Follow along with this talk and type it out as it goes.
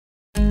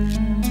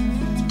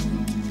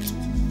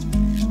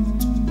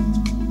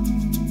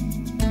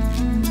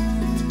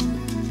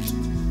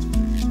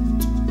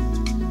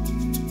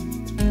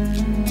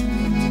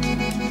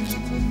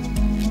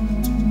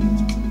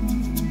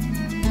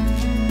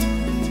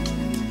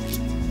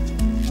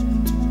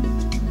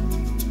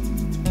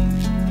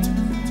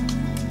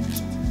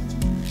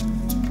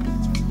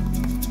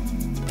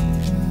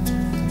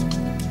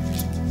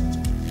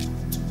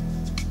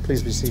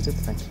Please be seated.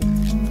 Thank you.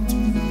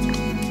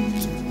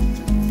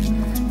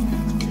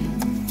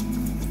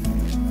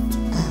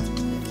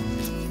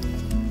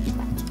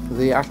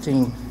 The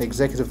Acting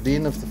Executive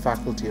Dean of the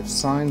Faculty of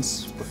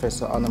Science,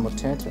 Professor Anna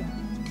Motete,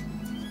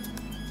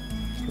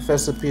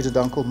 Professor Peter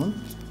Dankelmann,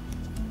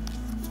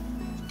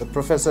 the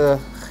Professor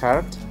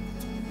Gert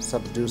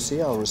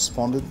Sabdusi, our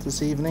respondent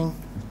this evening,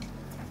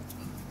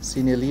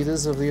 senior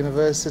leaders of the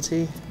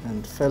university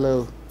and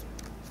fellow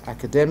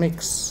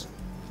academics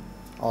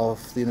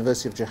of the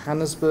University of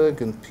Johannesburg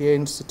and PA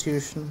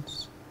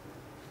institutions,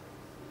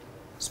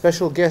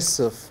 special guests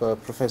of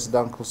Professor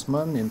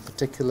Dankelmann, in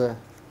particular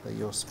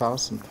your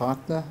spouse and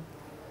partner,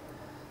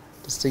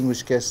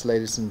 distinguished guests,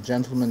 ladies and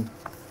gentlemen,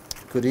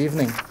 good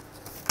evening.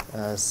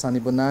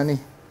 Sanibonani,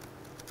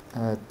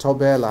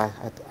 Tobel,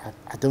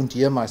 I don't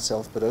hear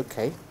myself, but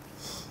okay.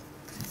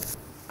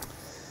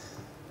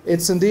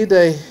 It's indeed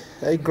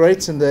a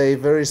great and a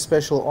very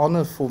special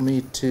honor for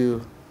me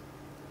to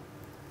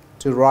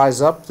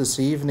rise up this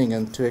evening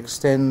and to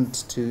extend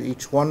to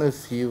each one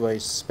of you a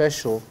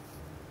special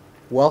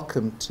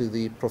welcome to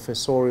the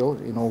Professorial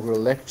Inaugural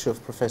Lecture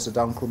of Professor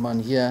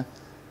Dankelmann here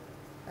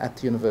at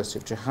the University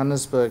of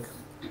Johannesburg.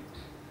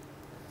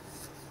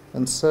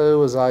 And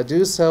so, as I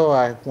do so,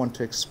 I want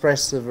to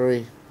express a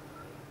very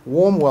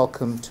warm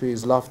welcome to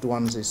his loved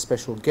ones, his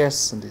special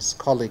guests and his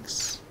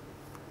colleagues.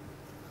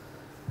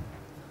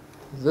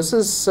 This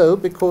is so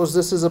because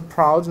this is a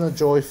proud and a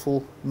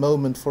joyful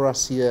moment for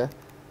us here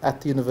at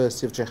the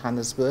University of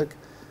Johannesburg.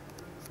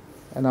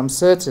 And I'm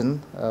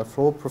certain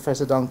for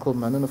Professor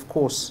Dankelmann and of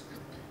course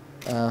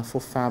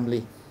for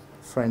family,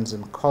 friends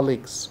and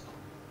colleagues.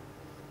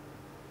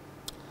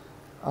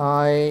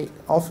 I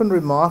often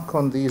remark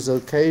on these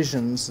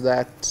occasions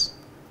that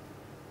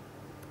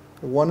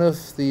one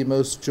of the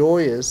most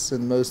joyous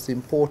and most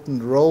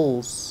important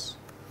roles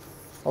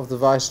of the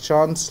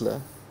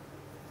Vice-Chancellor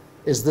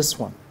is this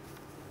one.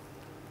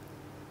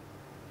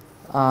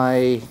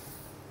 I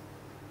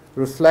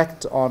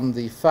reflect on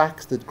the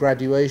fact that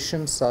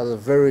graduations are a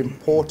very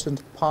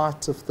important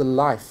part of the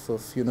life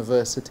of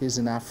universities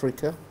in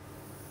Africa,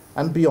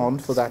 and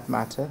beyond for that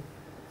matter,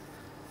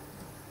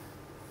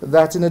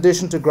 that in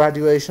addition to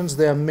graduations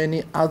there are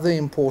many other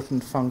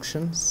important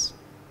functions,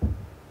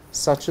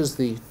 such as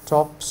the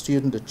Top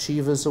Student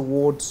Achievers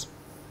Awards,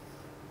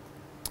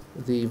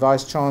 the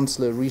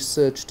Vice-Chancellor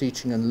Research,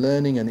 Teaching and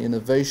Learning and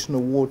Innovation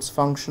Awards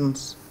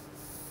functions.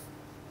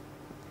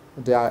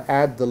 Dare I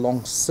add the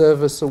Long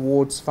Service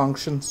Awards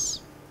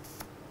functions,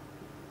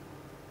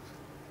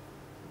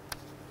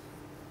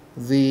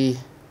 the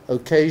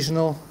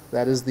occasional,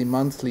 that is the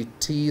monthly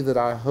tea that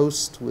I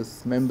host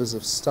with members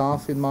of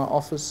staff in my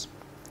office,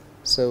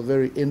 so a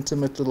very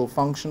intimate little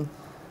function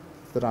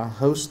that I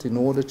host in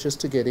order just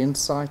to get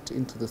insight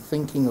into the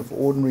thinking of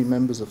ordinary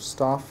members of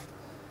staff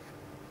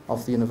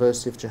of the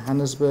University of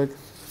Johannesburg.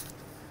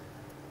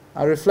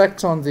 I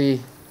reflect on the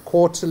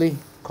quarterly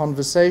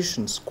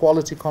conversations,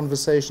 quality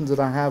conversations that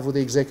I have with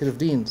the executive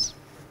deans.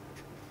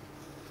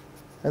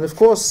 And of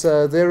course,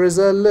 there is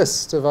a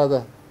list of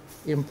other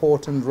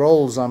important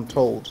roles, I'm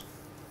told,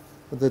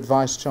 that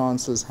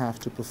Vice-Chancellors have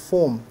to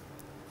perform,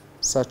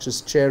 such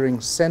as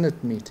chairing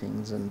Senate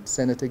meetings and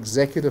Senate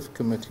Executive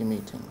Committee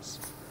meetings,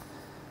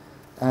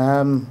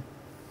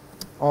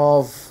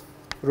 of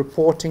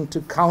reporting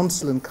to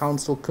Council and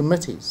Council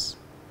committees,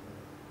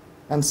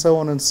 and so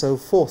on and so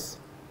forth.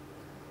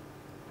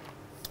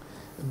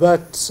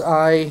 But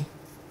I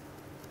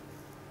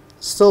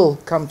still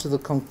come to the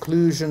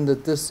conclusion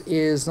that this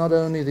is not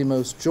only the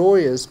most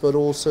joyous, but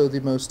also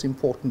the most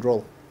important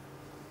role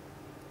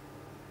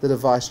that a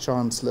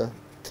Vice-Chancellor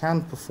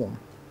can perform.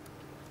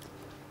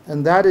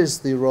 And that is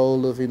the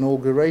role of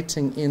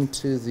inaugurating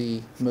into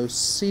the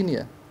most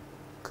senior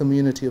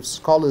community of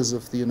scholars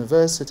of the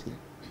university,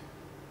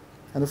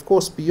 and of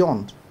course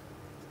beyond,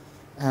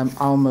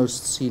 our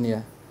most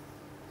senior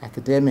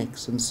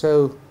academics. And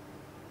so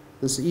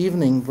this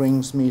evening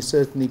brings me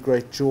certainly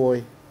great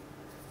joy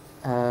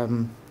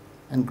and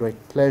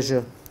great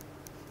pleasure.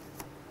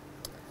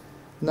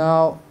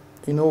 Now,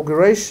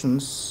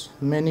 inaugurations,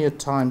 many a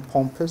time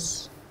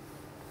pompous,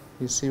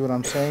 you see what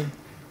I'm saying?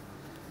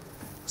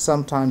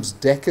 Sometimes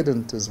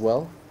decadent as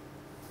well,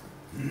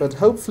 but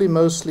hopefully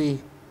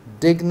mostly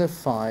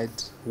dignified,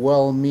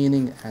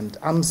 well-meaning and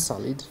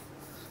unsullied,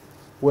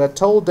 we're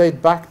told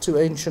date back to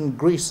ancient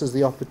Greece as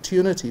the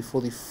opportunity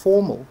for the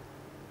formal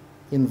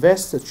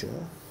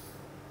investiture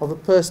of a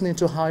person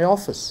into high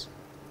office.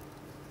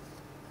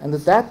 And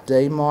that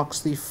day marks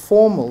the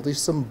formal, the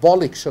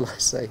symbolic, shall I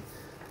say,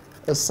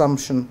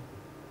 assumption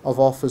of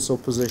office or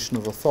position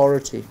of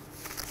authority.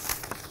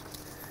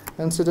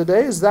 And so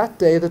today is that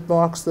day that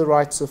marks the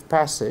rites of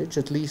passage,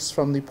 at least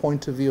from the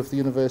point of view of the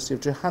University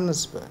of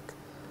Johannesburg.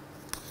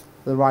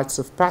 The rites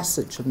of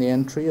passage and the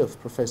entry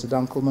of Professor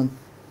Dankelmann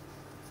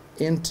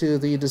into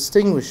the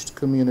distinguished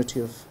community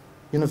of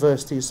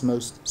university's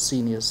most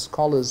senior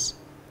scholars.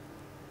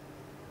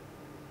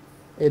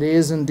 It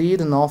is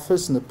indeed an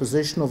office and a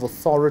position of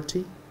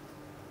authority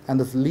and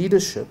of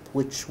leadership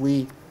which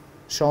we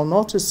shall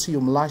not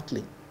assume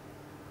lightly.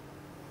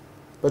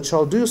 but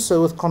shall do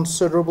so with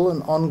considerable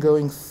and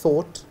ongoing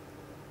thought,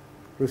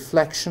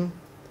 reflection,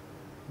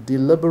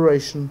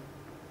 deliberation,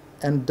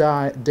 and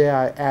dare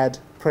I add,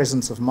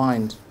 presence of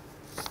mind.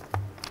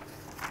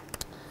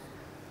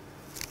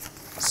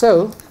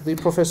 So, the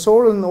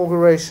professorial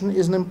inauguration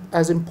is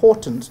as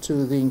important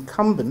to the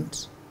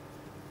incumbent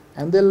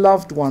and their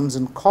loved ones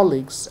and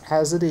colleagues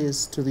as it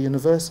is to the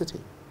university.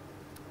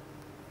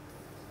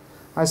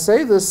 I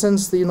say this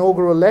since the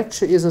inaugural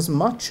lecture is as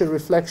much a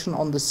reflection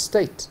on the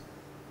state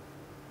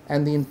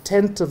and the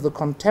intent of the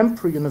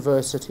contemporary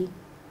university,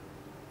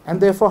 and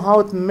therefore how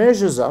it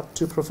measures up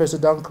to Professor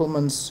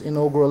Dankelmann's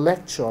inaugural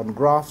lecture on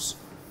graphs,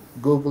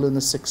 Google and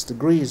the 6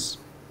 degrees.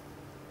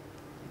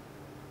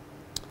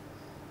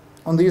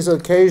 On these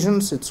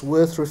occasions, it's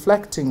worth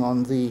reflecting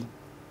on the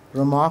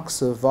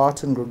remarks of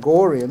Martin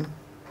Gregorian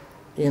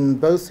in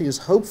both his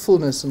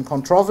hopefulness and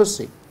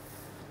controversy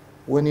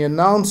when he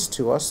announced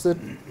to us that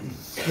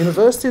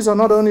universities are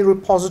not only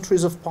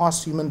repositories of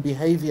past human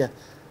behavior,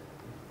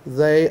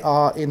 they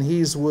are, in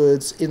his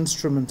words,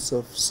 instruments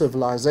of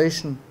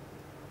civilization.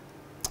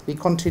 He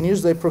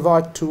continues, they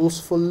provide tools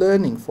for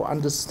learning, for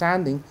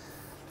understanding,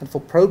 and for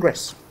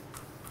progress.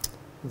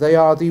 They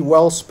are the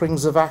well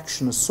springs of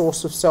action, a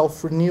source of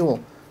self-renewal,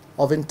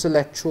 of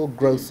intellectual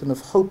growth and of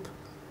hope.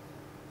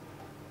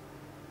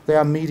 They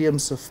are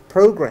mediums of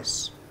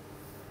progress,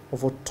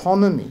 of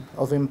autonomy,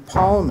 of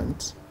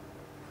empowerment,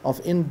 of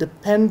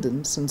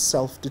independence and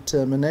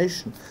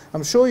self-determination.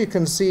 I'm sure you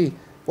can see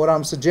what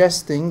I'm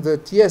suggesting,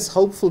 that yes,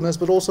 hopefulness,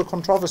 but also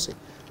controversy.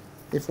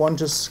 If one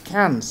just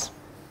scans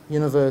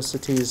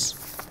universities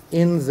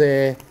in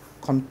their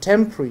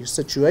contemporary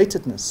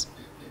situatedness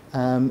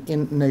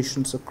in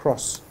nations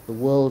across the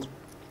world.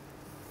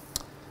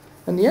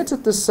 And yet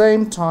at the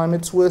same time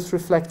it's worth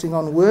reflecting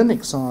on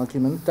Wernick's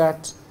argument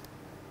that,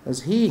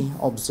 as he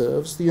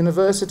observes, the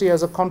university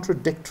has a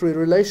contradictory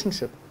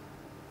relationship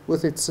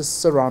with its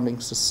surrounding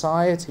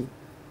society.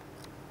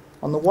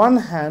 On the one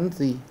hand,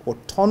 the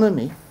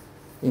autonomy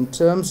in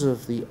terms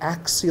of the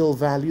axial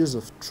values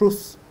of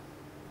truth,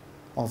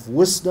 of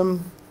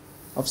wisdom,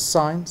 of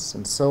science,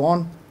 and so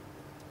on.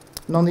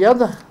 And on the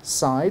other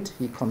side,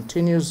 he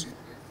continues,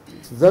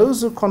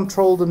 those who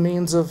control the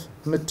means of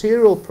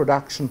material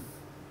production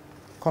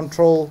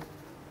control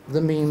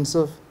the means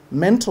of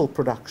mental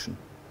production.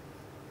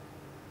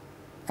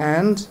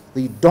 And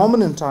the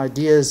dominant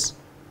ideas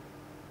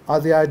are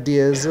the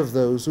ideas of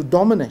those who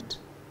dominate.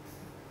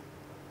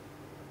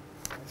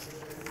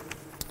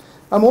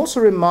 I'm also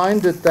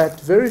reminded that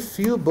very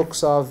few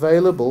books are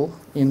available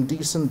in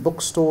decent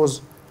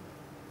bookstores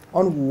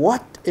on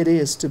what it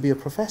is to be a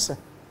professor,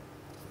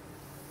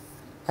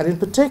 and in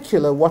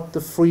particular what the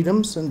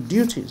freedoms and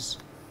duties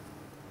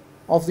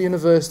of the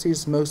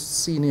university's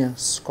most senior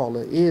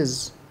scholar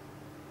is.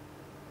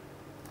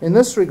 In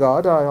this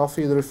regard, I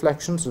offer you the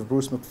reflections of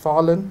Bruce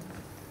McFarlane,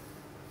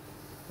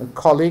 a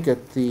colleague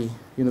at the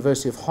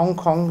University of Hong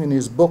Kong, in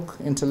his book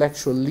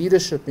Intellectual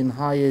Leadership in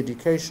Higher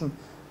Education,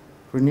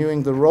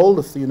 Renewing the Role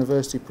of the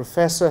University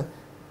Professor,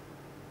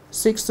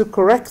 seeks to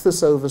correct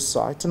this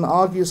oversight and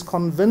argues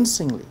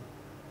convincingly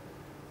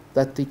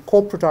that the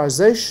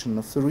corporatization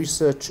of the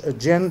research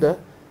agenda,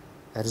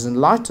 that is, in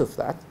light of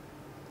that,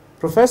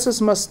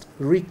 professors must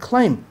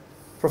reclaim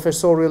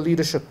professorial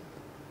leadership,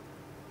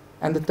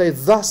 and that they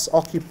thus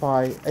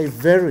occupy a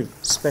very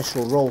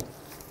special role.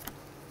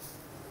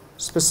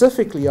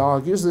 Specifically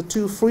argues the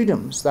two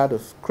freedoms, that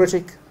of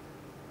critic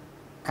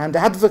and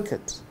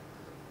advocate,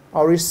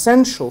 are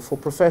essential for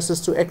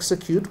professors to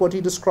execute what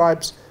he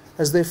describes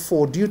as their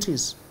 4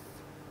 duties,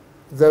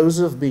 those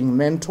of being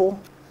mentor,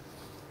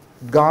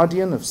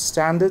 guardian of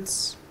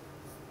standards,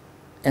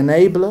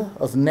 enabler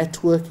of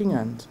networking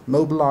and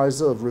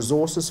mobilizer of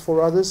resources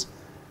for others,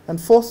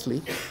 and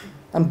fourthly,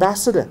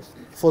 ambassador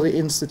for the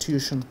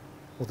institution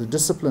or the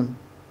discipline.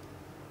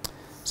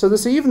 So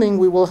this evening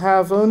we will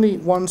have only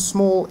one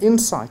small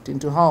insight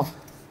into how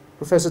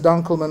Professor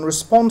Dankelmann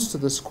responds to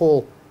this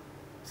call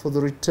for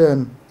the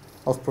return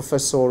of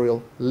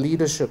professorial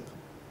leadership.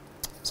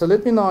 So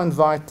let me now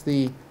invite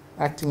the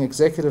Acting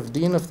Executive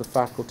Dean of the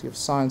Faculty of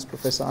Science,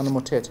 Professor Anna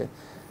Motete,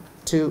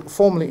 to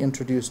formally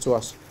introduce to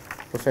us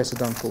Professor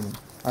Dankelmann.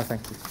 I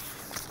thank you.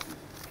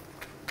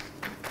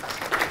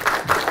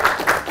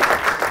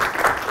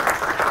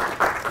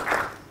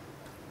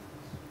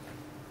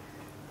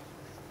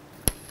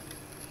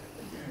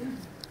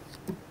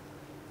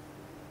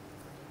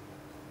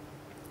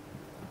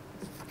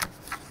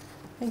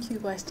 Thank you,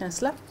 Vice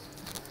Chancellor.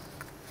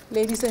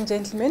 Ladies and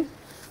gentlemen,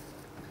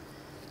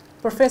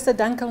 Professor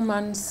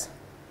Dankelmann's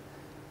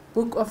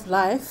Book of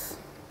Life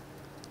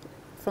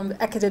from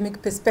the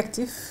academic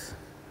perspective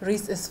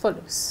reads as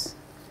follows.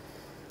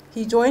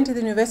 He joined the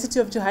University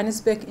of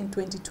Johannesburg in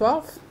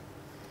 2012.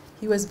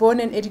 He was born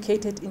and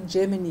educated in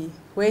Germany,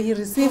 where he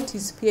received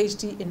his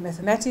PhD in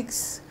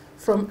mathematics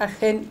from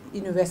Aachen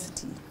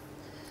University.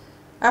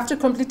 After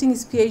completing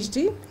his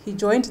PhD, he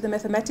joined the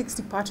mathematics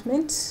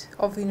department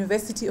of the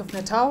University of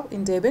Natal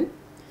in Durban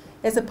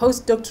as a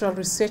postdoctoral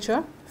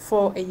researcher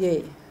for a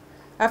year,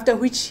 after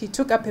which he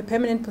took up a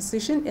permanent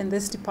position in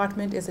this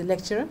department as a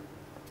lecturer.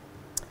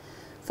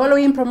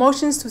 Following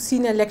promotions to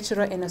senior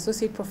lecturer and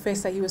associate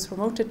professor, he was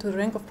promoted to the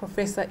rank of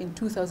professor in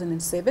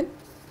 2007.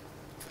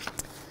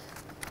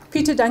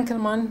 Peter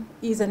Dankelmann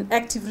is an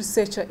active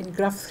researcher in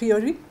graph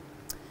theory,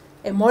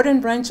 a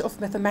modern branch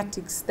of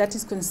mathematics that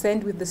is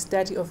concerned with the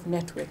study of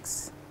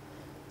networks.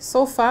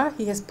 So far,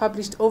 he has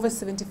published over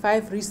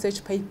 75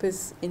 research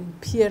papers in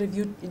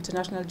peer-reviewed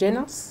international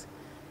journals,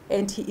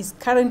 and he is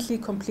currently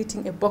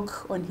completing a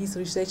book on his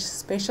research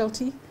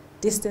specialty,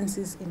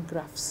 distances in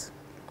graphs.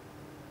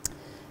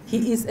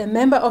 He is a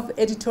member of the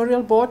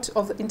editorial board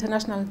of the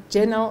international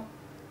journal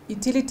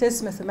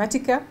Utilitas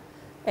Mathematica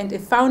and a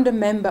founder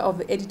member of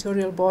the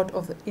editorial board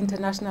of the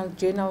international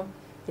journal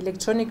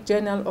Electronic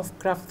Journal of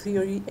Graph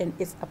Theory and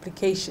its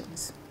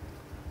Applications.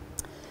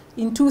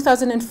 In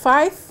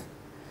 2005,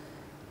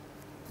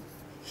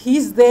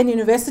 his then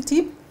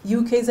university,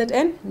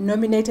 UKZN,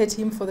 nominated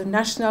him for the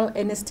National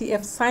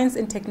NSTF Science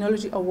and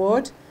Technology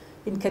Award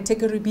in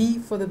Category B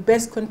for the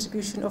best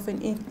contribution of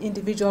an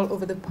individual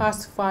over the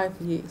past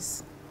 5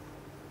 years.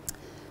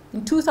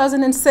 In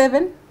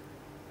 2007,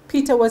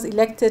 Peter was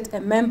elected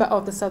a member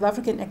of the South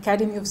African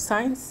Academy of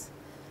Science.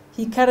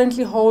 He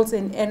currently holds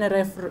an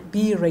NRF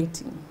B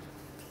rating.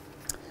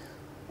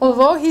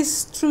 Although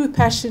his true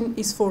passion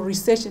is for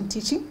research and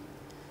teaching,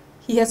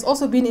 he has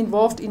also been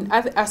involved in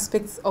other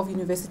aspects of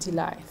university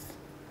life.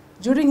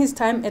 During his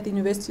time at the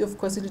University of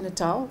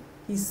KwaZulu-Natal,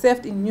 he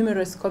served in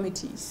numerous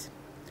committees,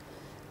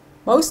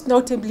 most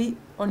notably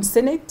on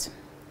Senate,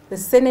 the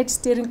Senate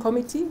Steering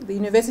Committee, the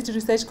University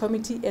Research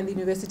Committee, and the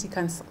University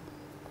Council.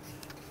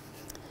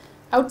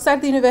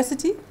 Outside the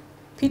university,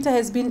 Peter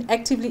has been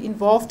actively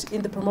involved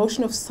in the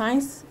promotion of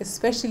science,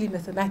 especially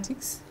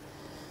mathematics.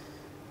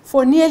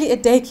 For nearly a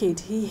decade,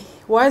 he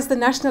was the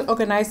national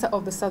organizer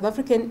of the South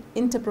African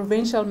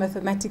Interprovincial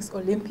Mathematics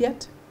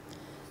Olympiad,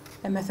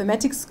 a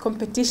mathematics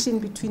competition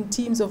between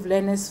teams of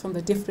learners from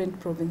the different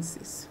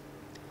provinces.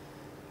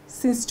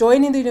 Since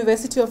joining the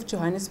University of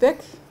Johannesburg,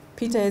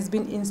 Peter has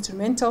been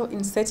instrumental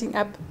in setting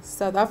up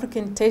South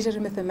African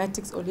Tertiary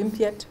Mathematics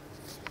Olympiad,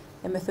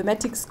 a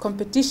mathematics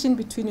competition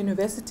between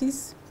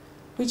universities,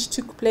 which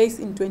took place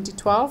in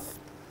 2012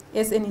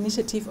 as an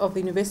initiative of the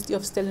University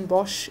of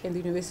Stellenbosch and the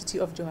University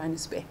of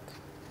Johannesburg.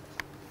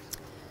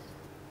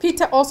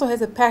 Peter also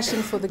has a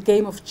passion for the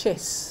game of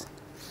chess.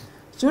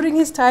 During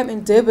his time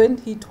in Durban,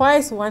 he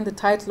twice won the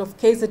title of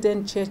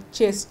KZN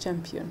Chess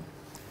Champion.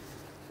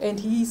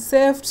 And he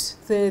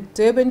served the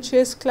Durban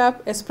Chess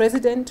Club as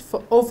president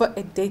for over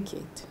a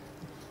decade.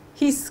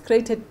 His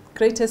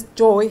greatest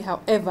joy,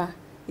 however,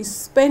 is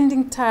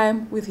spending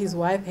time with his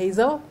wife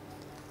Hazel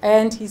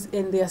and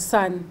their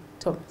son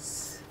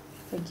Thomas.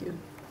 Thank you.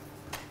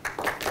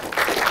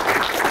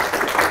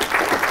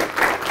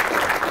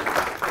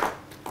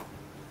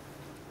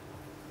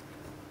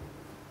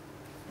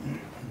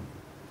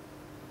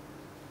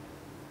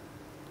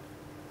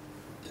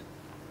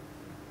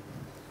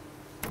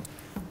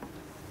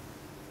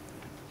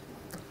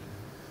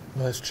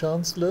 Vice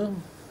Chancellor,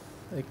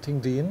 Acting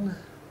Dean,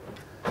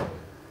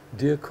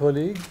 dear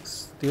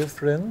colleagues, dear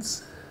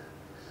friends,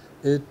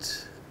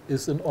 it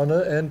is an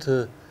honor and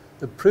a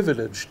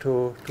privilege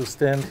to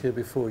stand here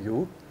before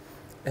you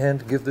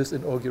and give this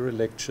inaugural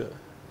lecture.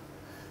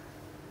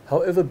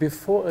 However,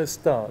 before I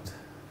start,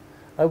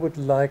 I would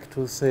like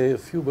to say a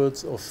few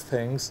words of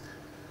thanks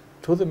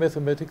to the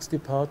Mathematics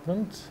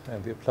Department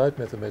and the Applied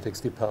Mathematics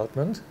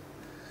Department,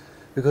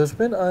 because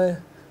when I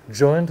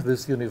joined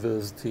this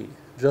university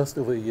just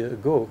over a year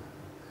ago,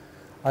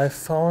 I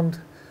found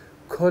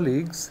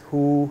colleagues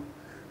who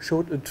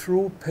showed a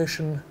true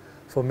passion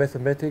for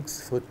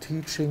mathematics, for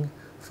teaching,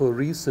 for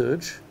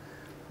research,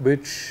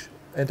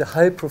 and a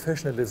high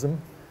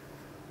professionalism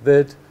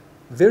that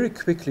very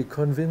quickly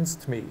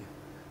convinced me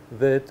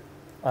that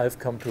I've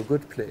come to a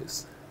good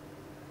place.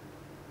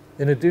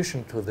 In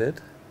addition to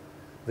that,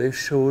 they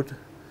showed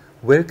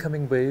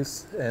welcoming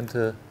ways and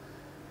a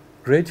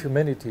great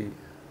humanity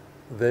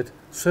that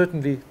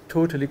certainly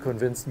totally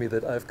convinced me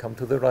that I've come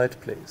to the right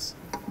place.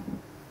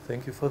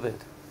 Thank you for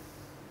that.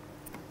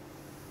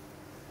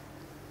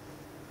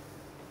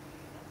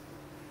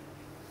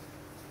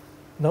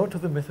 Now to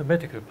the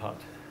mathematical part.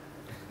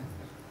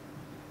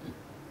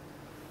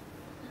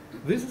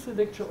 This is a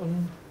lecture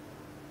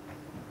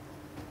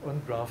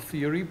on graph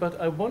theory,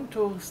 but I want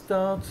to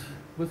start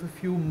with a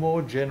few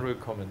more general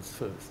comments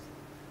first.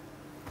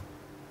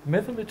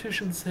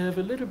 Mathematicians have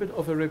a little bit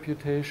of a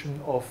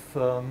reputation of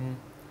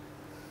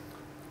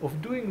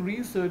doing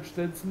research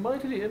that's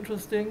mightily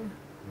interesting,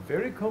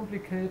 very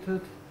complicated,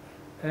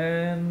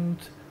 and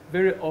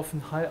very often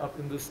high up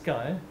in the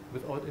sky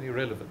without any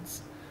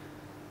relevance.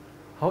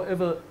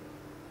 However,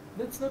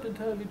 that's not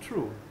entirely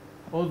true.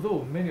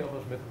 Although many of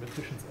us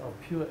mathematicians are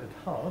pure at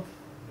heart,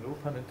 no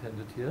pun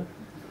intended here,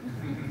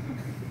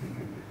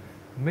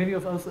 many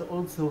of us are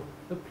also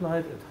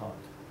applied at heart.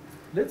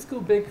 Let's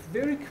go back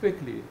very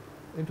quickly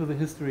into the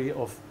history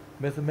of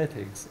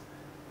mathematics,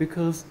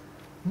 because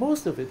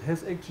most of it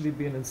has actually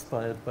been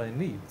inspired by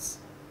needs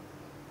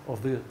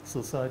of the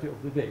society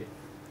of the day.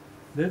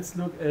 Let's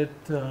look at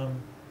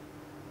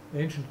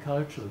ancient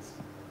cultures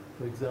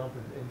For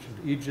example, in ancient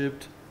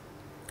Egypt,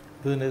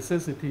 the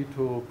necessity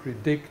to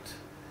predict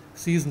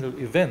seasonal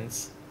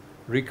events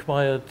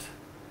required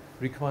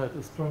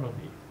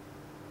astronomy.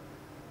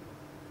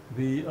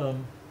 The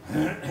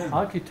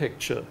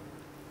architecture,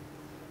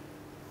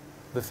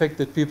 the fact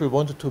that people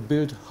wanted to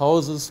build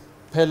houses,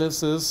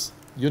 palaces,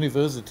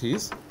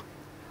 universities,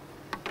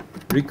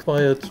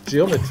 required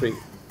geometry.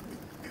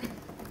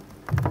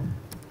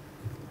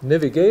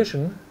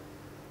 Navigation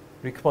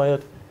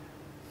required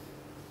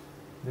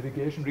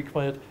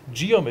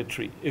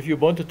geometry. If you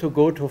wanted to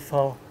go to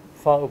far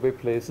away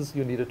places,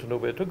 you needed to know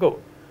where to go.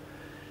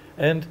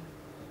 And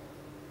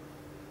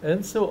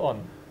so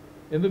on.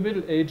 In the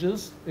Middle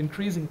Ages,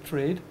 increasing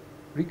trade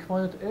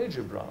required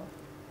algebra.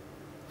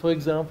 For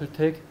example,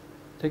 take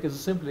as a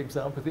simple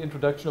example the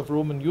introduction of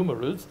Roman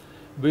numerals,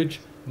 which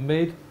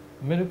made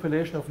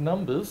manipulation of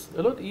numbers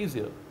a lot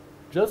easier.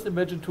 Just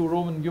imagine 2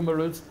 Roman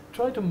numerals,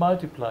 try to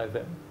multiply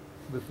them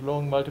with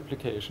long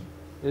multiplication.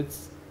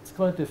 It's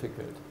quite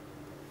difficult.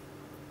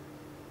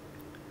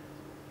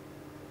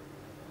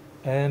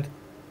 And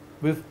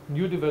with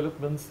new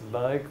developments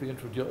like the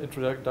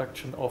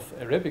introduction of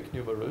Arabic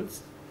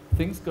numerals,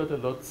 things got a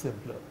lot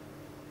simpler.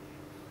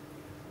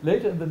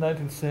 Later in the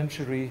 19th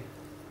century,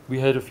 we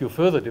had a few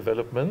further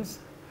developments.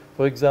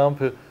 For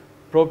example,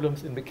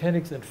 problems in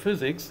mechanics and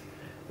physics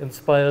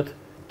inspired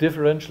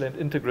differential and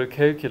integral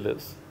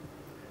calculus.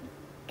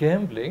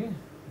 Gambling,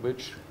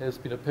 which has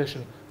been a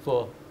passion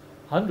for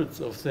hundreds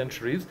of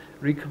centuries,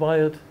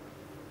 required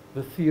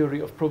the theory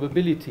of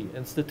probability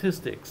and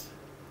statistics.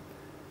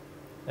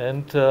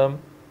 And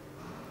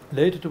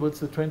later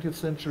towards the 20th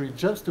century,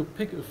 just to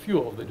pick a few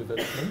of the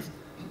developments,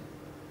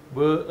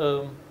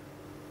 were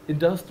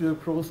industrial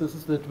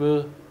processes that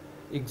were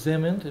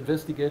examined,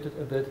 investigated,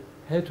 and that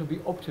had to be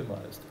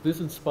optimized. This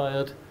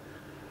inspired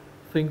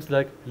things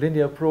like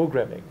linear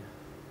programming.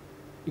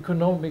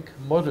 Economic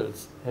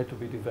models had to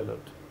be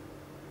developed.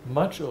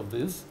 Much of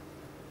this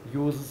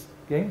uses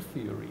game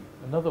theory,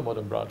 another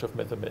modern branch of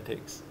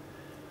mathematics.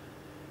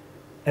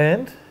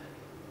 And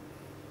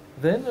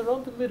then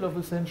around the middle of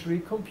the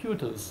century,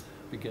 computers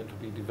began to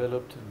be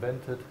developed,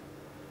 invented,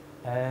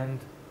 and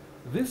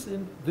this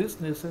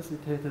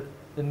necessitated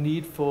a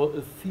need for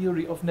a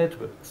theory of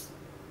networks.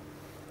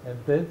 And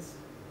that's,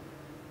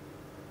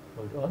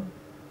 hold on,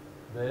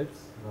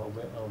 that's, now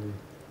where are we?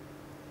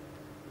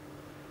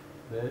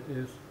 That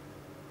is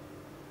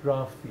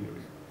graph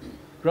theory.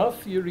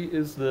 Graph theory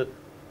is the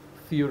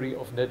theory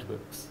of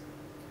networks.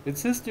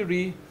 Its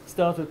history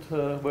started,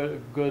 well, a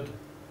good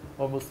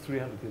almost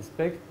 300 years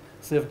back,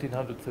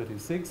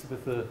 1736,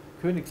 with the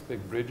Königsberg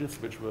bridges,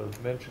 which were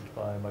mentioned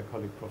by my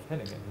colleague Prof.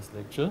 Henning in his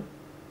lecture.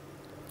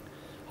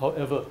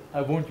 However,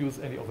 I won't use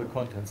any of the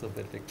contents of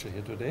that lecture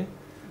here today.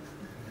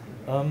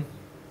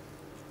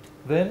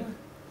 Then,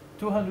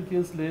 200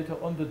 years later,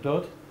 on the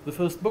dot, the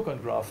first book on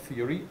graph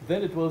theory,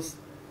 then it was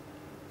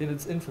in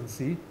its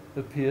infancy,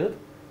 appeared,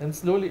 and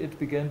slowly it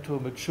began to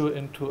mature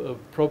into a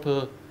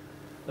proper,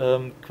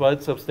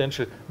 quite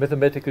substantial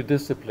mathematical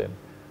discipline.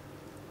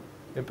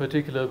 In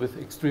particular with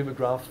extreme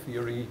graph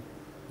theory,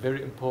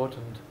 very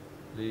important,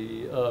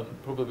 the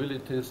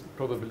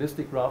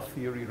probabilistic graph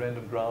theory,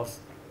 random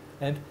graphs.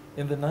 And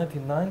in the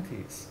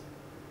 1990s,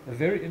 a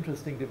very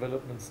interesting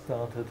development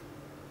started,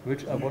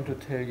 which I want to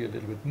tell you a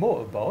little bit more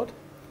about.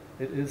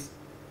 It is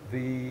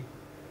the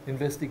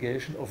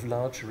investigation of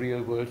large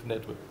real-world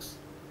networks.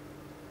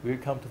 We'll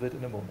come to that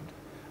in a moment.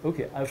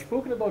 Okay, I've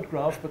spoken about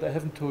graphs, but I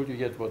haven't told you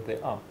yet what they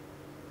are.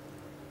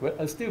 Well,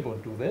 I still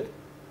won't do that.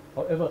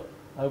 However,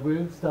 I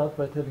will start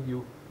by telling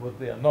you what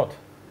they are not.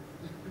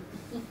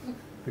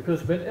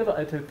 Because whenever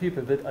I tell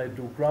people that I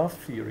do graph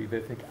theory, they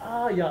think,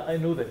 ah, yeah, I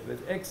know that.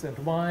 There's x and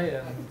y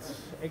and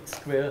x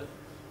squared.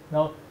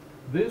 Now,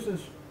 this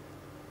is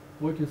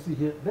what you see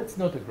here. That's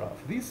not a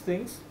graph. These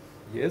things,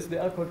 yes, they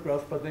are called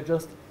graphs, but they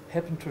just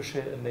happen to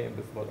share a name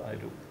with what I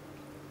do.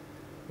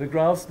 The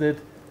graphs that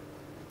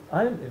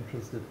I'm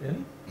interested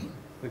in,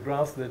 the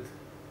graphs that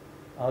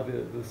are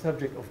the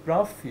subject of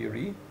graph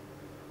theory,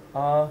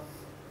 are,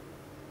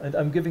 and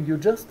I'm giving you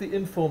just the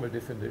informal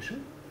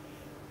definition.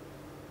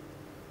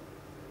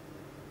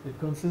 It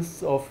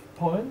consists of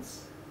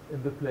points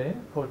in the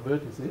plane called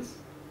vertices,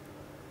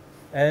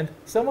 and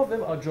some of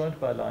them are joined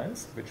by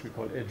lines, which we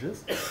call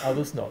edges,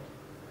 others not.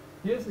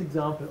 Here's an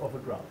example of a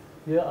graph.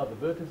 Here are the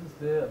vertices,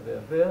 there, and there,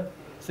 and there,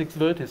 6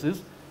 vertices,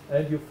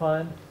 and you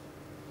find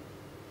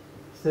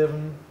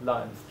 7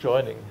 lines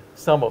joining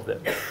some of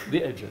them,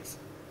 the edges.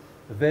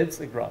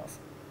 That's a graph.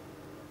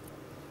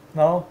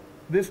 Now,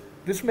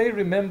 this may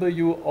remember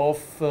you of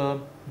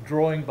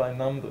drawing by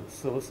numbers,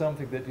 so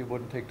something that you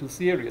wouldn't take too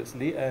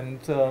seriously, and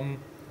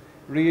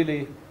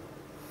really,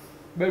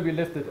 well, we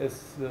left it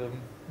as,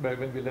 well,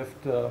 when we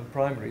left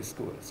primary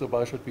school, so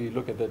why should we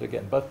look at that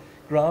again? But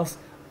graphs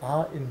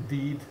are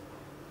indeed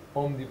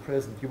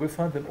omnipresent. You will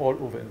find them all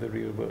over in the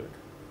real world.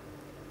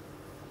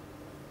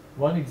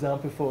 One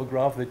example for a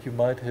graph that you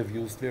might have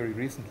used very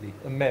recently,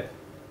 a map.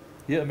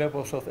 Here, a map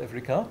of South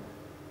Africa.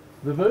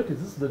 The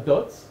vertices, the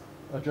dots,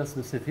 are just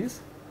the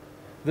cities.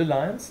 The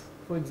lines,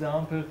 for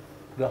example,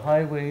 the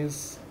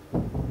highways,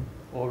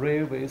 or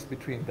railways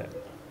between them.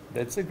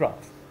 That's a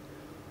graph.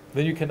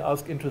 Then you can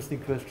ask interesting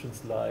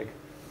questions like,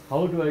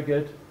 how do I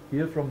get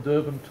here from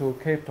Durban to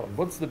Cape Town?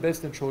 What's the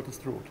best and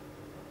shortest route?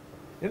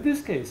 In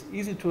this case,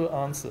 easy to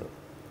answer,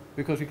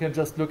 because you can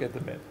just look at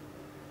the map.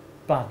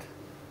 But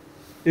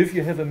if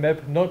you have a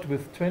map not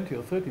with 20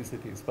 or 30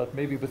 cities, but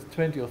maybe with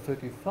 20 or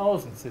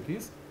 30,000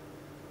 cities,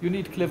 you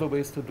need clever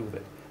ways to do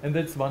that. And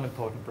that's one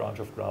important branch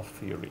of graph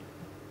theory.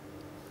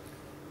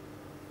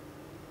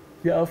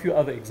 Here are a few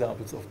other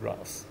examples of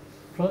graphs.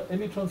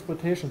 Any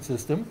transportation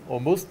system, or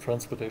most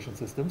transportation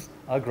systems,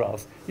 are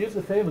graphs. Here's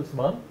a famous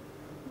one,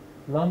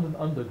 London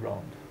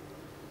Underground.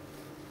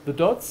 The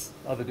dots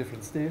are the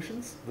different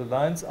stations, the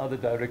lines are the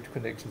direct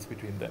connections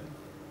between them.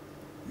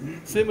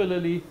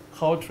 Similarly,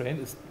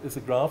 Gautrain is a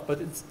graph,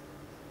 but it's,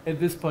 at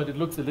this point it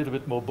looks a little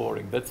bit more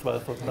boring. That's why I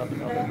thought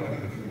London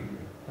Underground is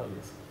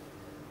colors.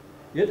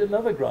 Yet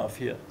another graph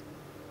here.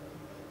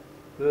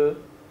 The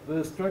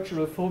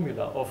structural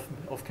formula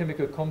of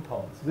chemical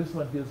compounds. This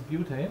one here is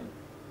butane.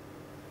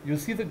 You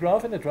see the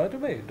graph in it right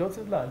away, dots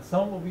and lines.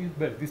 Some of these,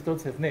 well, these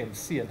dots have names,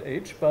 C and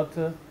H, but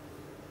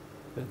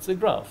that's a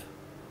graph.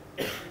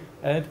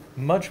 And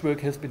much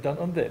work has been done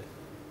on that,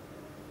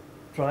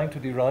 trying to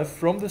derive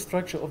from the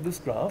structure of this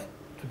graph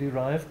to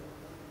derive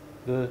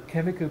the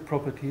chemical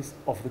properties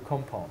of the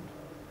compound.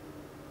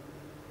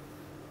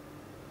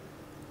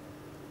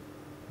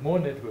 More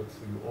networks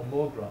for you, or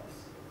more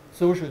graphs.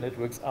 Social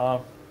networks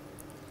are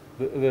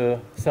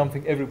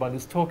something everyone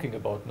is talking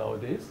about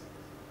nowadays.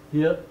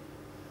 Here,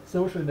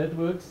 social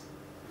networks,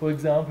 for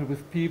example,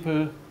 with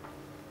people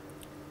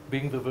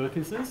being the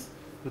vertices,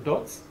 the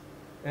dots,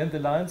 and the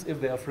lines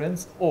if they are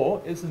friends,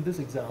 or, as in this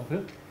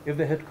example, if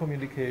they had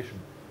communication.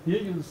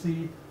 Here you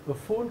see a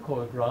phone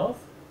call graph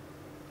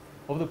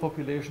of the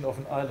population of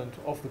an island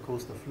off the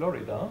coast of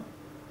Florida,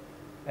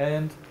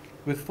 and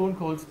with phone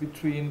calls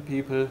between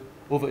people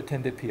over a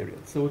 10-day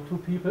period. So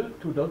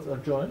two dots are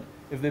joined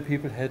if the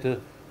people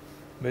had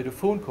made a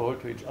phone call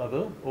to each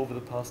other over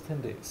the past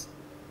 10 days.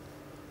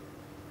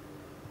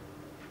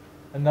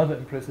 Another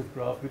impressive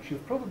graph, which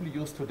you've probably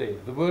used today,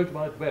 the World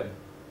Wide Web.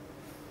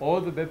 All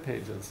the web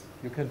pages,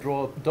 you can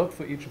draw a dot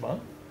for each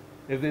one.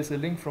 If there's a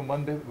link from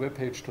one web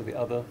page to the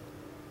other,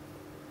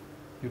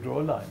 you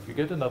draw a line, you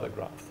get another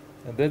graph.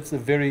 And that's a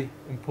very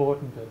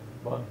important and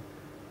one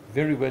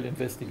very well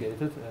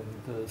investigated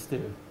and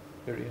still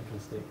very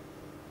interesting.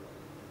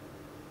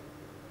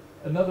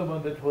 Another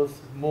one that was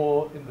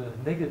more in the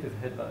negative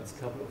headlines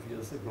a couple of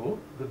years ago,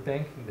 the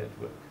banking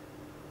network.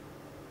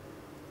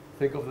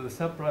 Think of the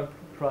subprime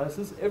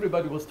crisis.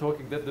 Everybody was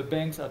talking that the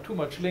banks are too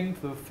much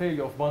linked, the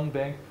failure of one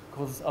bank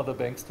causes other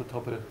banks to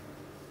topple.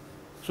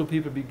 So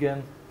people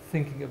began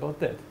thinking about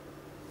that.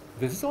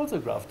 This is also a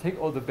graph.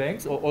 Take all the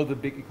banks or all the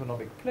big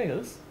economic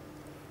players,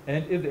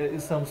 and if there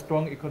is some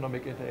strong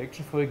economic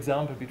interaction, for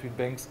example, between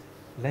banks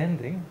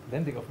lending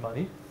of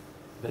money,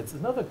 that's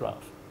another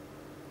graph.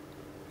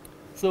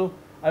 So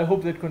I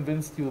hope that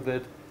convinced you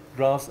that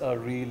graphs are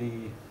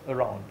really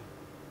around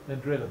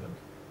and relevant.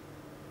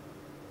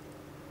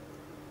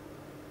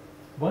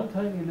 One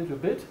tiny little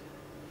bit,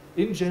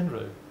 in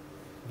general,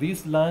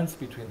 these lines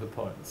between the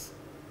points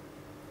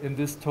in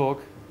this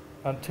talk,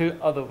 until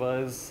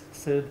otherwise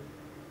said,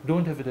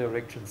 don't have a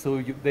direction,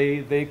 so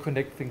they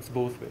connect things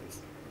both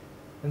ways.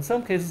 In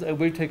some cases, I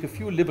will take a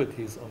few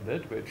liberties on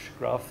that, which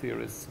graph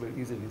theorists will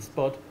easily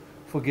spot.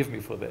 Forgive me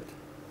for that.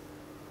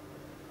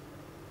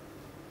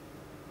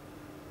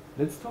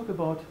 Let's talk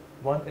about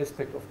one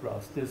aspect of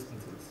graphs,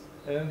 distances.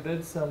 And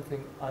that's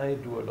something I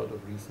do a lot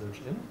of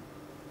research in.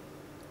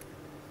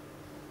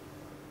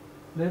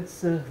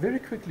 Let's very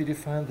quickly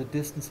define the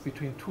distance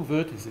between two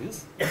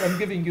vertices. And I'm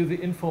giving you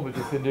the informal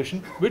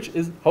definition, which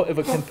is,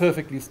 however, can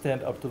perfectly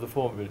stand up to the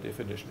formal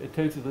definition. It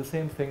tells you the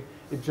same thing,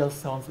 it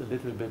just sounds a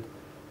little bit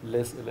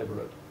less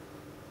elaborate.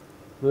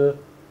 The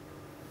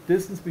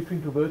distance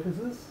between two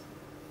vertices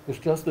is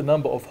just the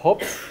number of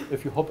hops,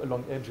 if you hop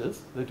along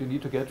edges, that you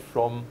need to get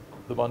from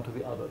the one to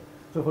the other.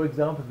 So for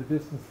example, the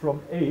distance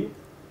from A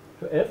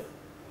to F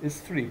is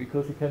 3,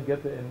 because you can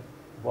get there in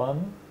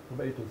 1,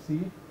 from A to C,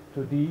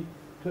 to D,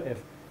 to F,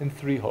 in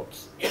 3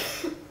 hops.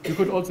 You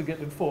could also get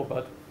in 4,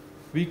 but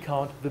we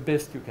count the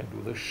best you can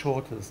do, the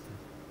shortest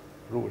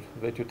route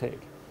that you take.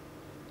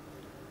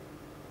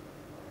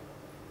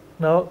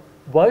 Now,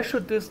 why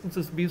should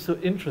distances be so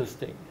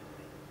interesting?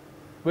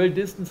 Well,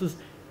 distances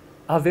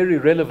are very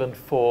relevant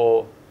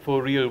for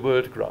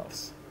real-world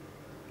graphs.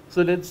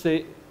 So let's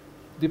say,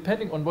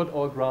 depending on what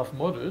our graph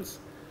models,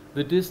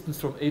 the distance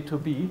from A to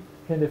B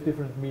can have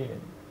different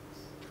meanings.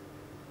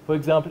 For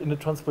example, in a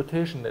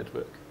transportation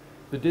network,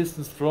 the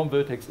distance from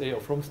vertex A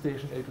or from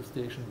station A to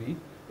station B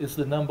is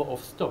the number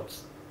of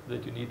stops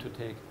that you need to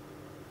take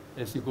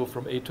as you go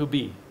from A to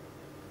B.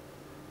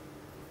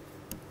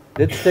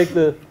 Let's take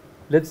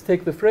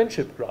the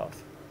friendship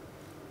graph.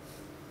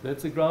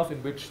 That's a graph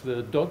in which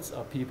the dots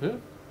are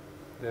people.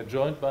 They're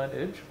joined by an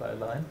edge, by a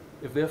line,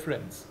 if they're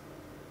friends.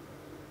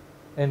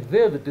 And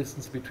there the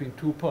distance between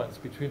 2 points,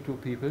 between two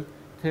people,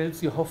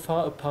 tells you how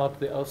far apart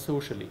they are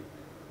socially.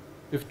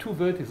 if two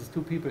vertices,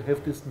 two people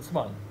have distance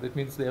 1, that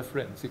means they are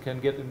friends. You can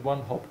get in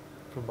one hop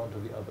from one to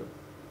the other.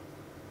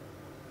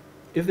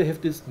 If they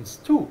have distance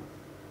 2,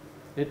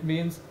 it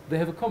means they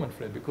have a common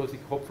friend, because you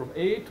hop from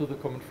A to the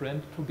common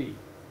friend to B.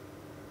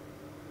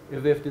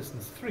 If they have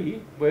distance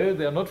 3, well,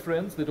 they are not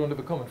friends, they don't have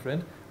a common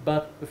friend,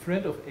 but a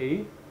friend of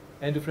A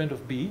and a friend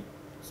of B,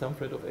 some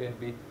friend of A and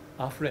B,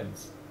 are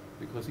friends,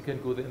 because you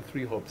can go there in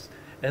 3 hops,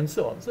 and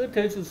so on. So it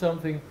tells you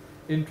something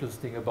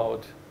interesting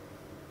about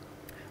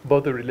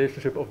the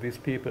relationship of these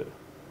people.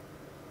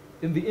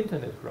 In the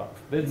internet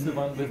graph, that's the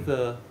one with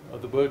the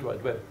World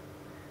Wide Web,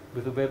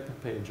 with the web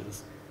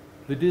pages.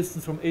 The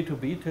distance from A to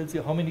B tells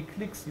you how many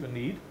clicks you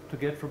need to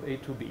get from A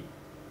to B.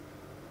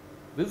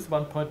 This is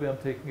one point where I'm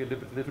taking a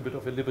little bit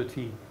of a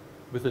liberty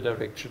with the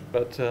direction,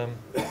 but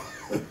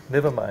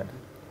never mind.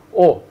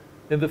 Or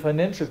in the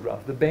financial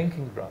graph, the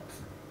banking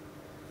graph,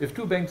 if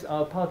two banks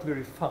are apart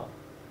very far,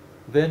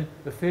 then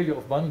the failure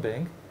of one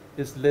bank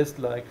is less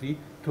likely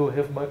to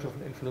have much of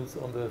an influence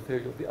on the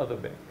failure of the other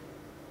bank.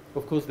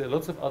 Of course, there are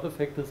lots of other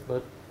factors,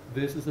 but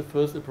this is the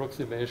first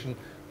approximation,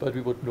 but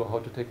we would know how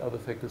to take other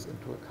factors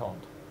into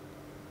account.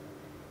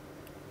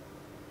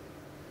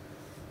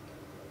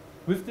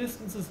 With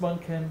distances, one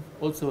can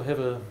also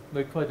have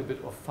quite a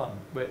bit of fun,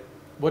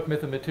 what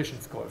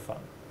mathematicians call fun,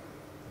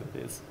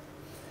 that is.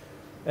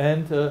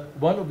 And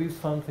one of these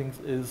fun things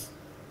is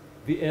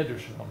the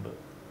Erdős number.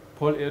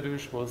 Paul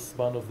Erdős was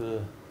one of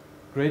the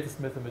greatest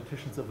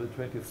mathematicians of the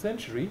 20th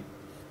century.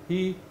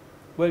 He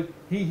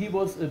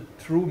was a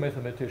true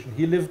mathematician.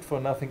 He lived for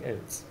nothing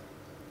else.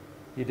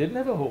 He didn't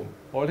have a home.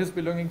 All his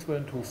belongings were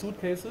in 2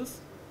 suitcases,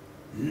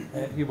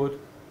 and he would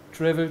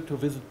travel to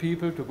visit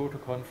people, to go to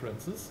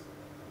conferences,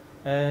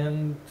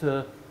 and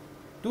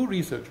do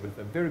research with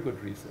them, very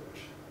good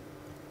research.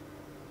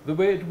 The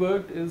way it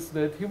worked is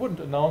that he wouldn't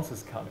announce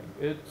his coming.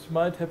 It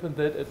might happen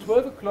that at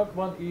 12 o'clock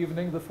one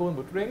evening the phone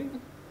would ring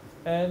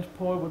and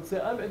Paul would say,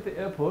 "I'm at the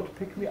airport,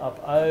 pick me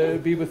up, I'll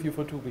be with you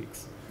for 2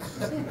 weeks."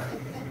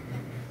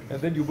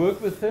 And then you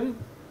work with him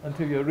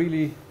until you're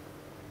really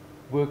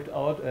worked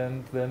out,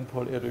 and then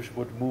Paul Erdős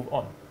would move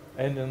on.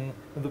 And in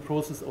the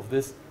process of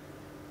this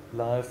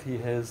life, he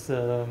has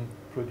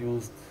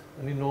produced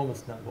an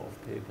enormous number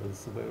of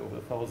papers, well over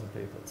 1,000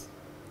 papers.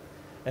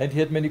 And he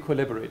had many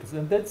collaborators,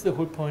 and that's the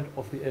whole point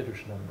of the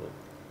Erdős number.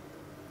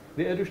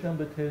 The Erdős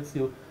number tells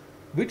you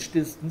which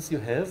distance you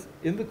have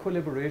in the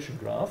collaboration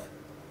graph.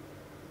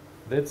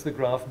 That's the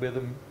graph where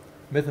the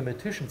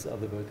mathematicians are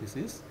the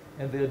vertices,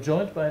 and they are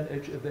joined by an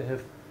edge, and they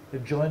have a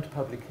joint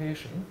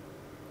publication.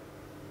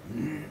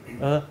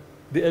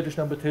 The Erdős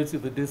number tells you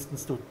the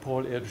distance to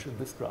Paul Erdős in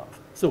this graph.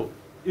 So,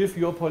 if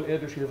you're Paul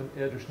Erdős, you have an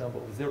Erdős number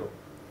of 0.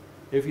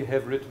 If you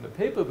have written a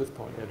paper with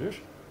Paul Erdős,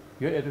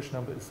 your Erdős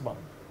number is 1.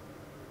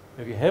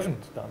 If you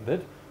haven't done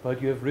that,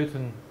 but you have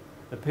written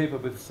a paper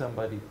with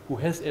somebody who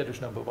has Erdős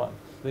number 1,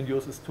 then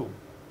yours is 2,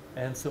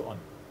 and so on.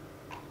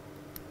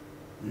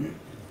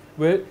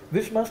 Well,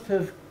 this must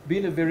have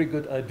been a very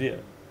good idea,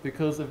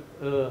 because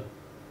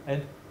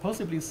and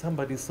possibly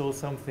somebody saw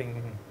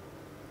something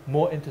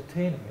more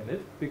entertaining in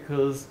it,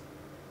 because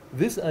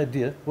this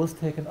idea was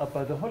taken up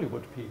by the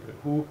Hollywood people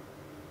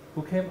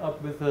who came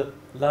up with a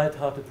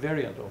light-hearted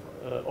variant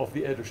of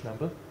the Erdős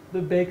number,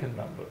 the Bacon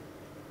number.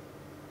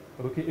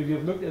 Okay, if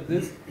you've looked at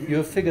this, you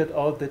have figured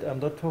out that I'm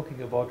not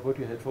talking about what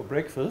you had for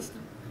breakfast,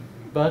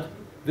 but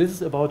this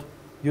is about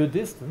your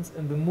distance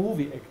in the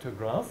movie actor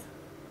graph,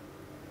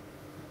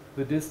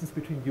 the distance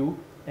between you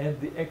and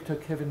the actor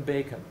Kevin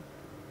Bacon,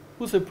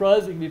 who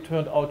surprisingly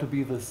turned out to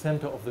be the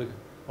center of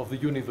the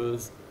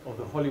universe, of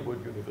the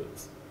Hollywood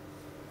universe.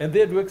 And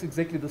there it works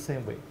exactly the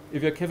same way.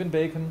 If you're Kevin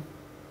Bacon,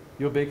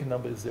 your Bacon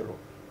number is 0.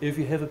 If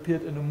you have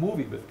appeared in a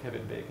movie with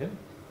Kevin Bacon,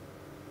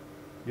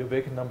 your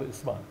Bacon number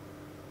is 1.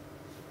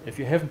 If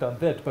you haven't done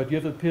that, but you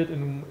have appeared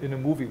in a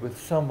movie with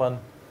someone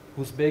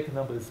whose Bacon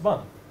number is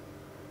 1,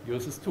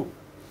 yours is 2,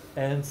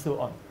 and so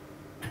on.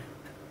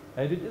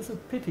 And it is a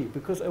pity,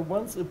 because I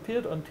once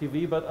appeared on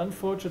TV, but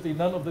unfortunately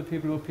none of the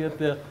people who appeared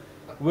there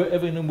were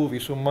ever in a movie,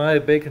 so my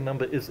Bacon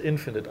number is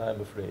infinite,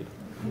 I'm afraid.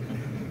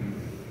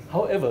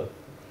 However,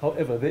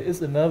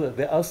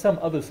 there are some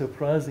other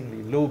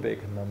surprisingly low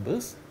Bacon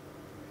numbers.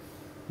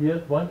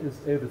 Here, one is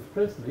Elvis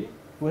Presley,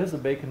 who has a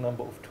Bacon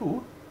number of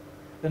 2.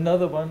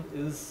 Another one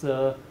is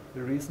the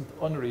recent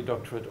honorary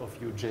doctorate of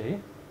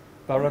UJ.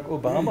 Barack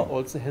Obama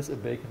also has a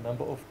Bacon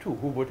number of 2.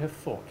 Who would have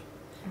thought?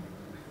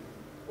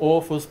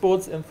 Or for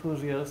sports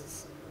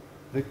enthusiasts,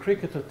 the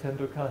cricketer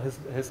Tendulkar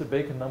has a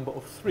Bacon number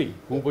of 3.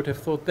 Who would have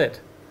thought that?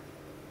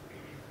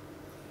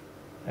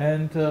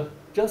 And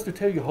just to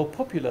tell you how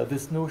popular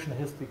this notion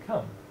has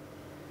become,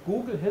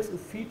 Google has a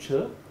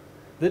feature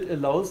that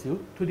allows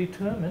you to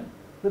determine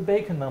the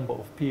Bacon number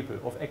of people,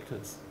 of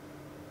actors.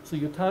 So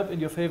you type in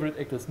your favorite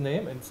actor's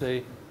name and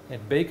say,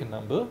 and Bacon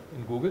number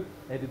in Google,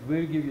 and it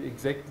will give you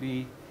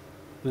exactly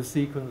the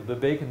sequence, the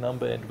Bacon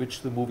number, and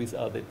which the movies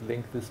are that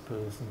link this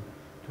person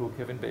to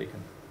Kevin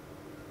Bacon.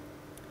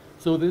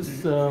 So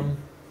this,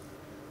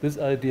 this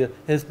idea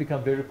has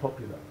become very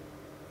popular.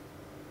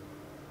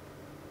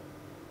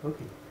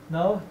 Okay,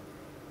 now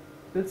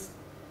let's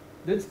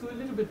let's go a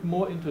little bit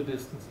more into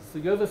distances. So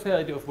you have a fair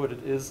idea of what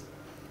it is.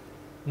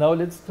 Now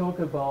let's talk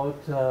about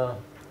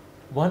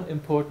one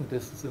important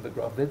distance in the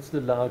graph. That's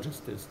the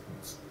largest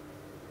distance.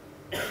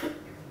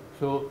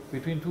 So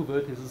between two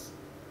vertices,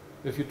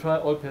 if you try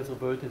all pairs of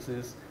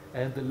vertices,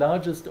 and the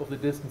largest of the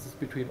distances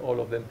between all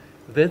of them,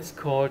 that's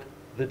called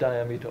the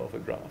diameter of a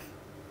graph.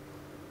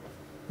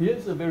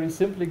 Here's a very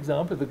simple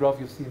example, the graph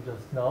you've seen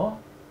just now.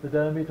 The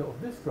diameter of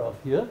this graph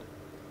here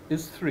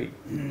is 3.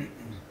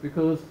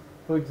 Because,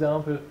 for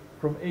example,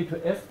 from A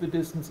to F, the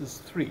distance is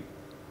 3.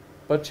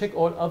 But check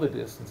all other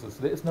distances.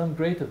 There is none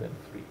greater than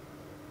 3.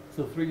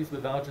 So 3 is the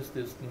largest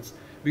distance.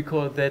 We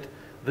call that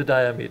the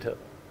diameter.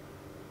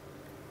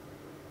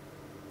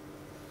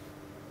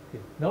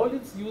 Okay. Now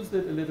let's use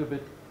that a little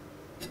bit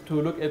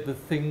to look at the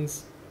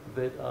things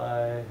that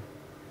I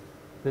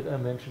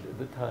mentioned in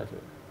the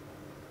title.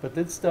 But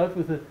let's start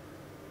with the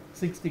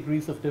 6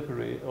 degrees of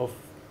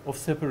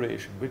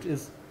separation, which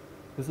is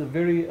a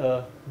very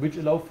which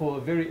allow for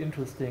a very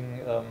interesting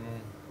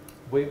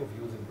way of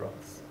using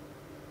graphs.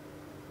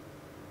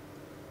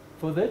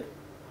 For that,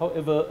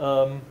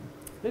 however,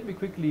 let me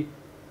quickly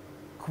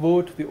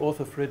quote the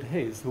author Fred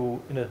Hayes,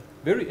 who, in a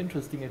very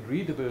interesting and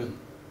readable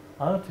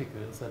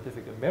article in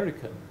Scientific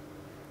American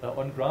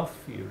on graph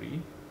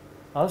theory,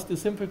 asked a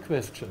simple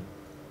question.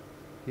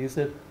 He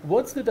said,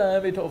 "What's the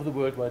diameter of the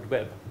World Wide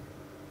Web?"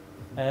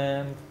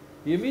 And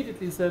he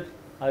immediately said,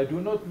 "I do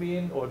not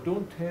mean, or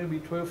don't tell me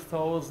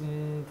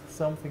 12,000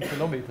 something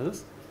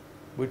kilometers,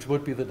 which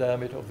would be the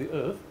diameter of the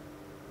Earth.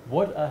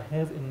 What I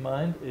have in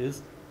mind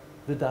is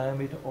the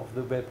diameter of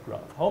the web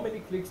graph. How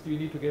many clicks do you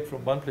need to get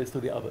from one place to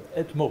the other,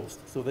 at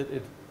most, so that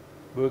it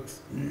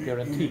works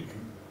guaranteed?"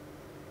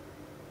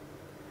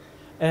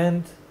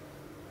 And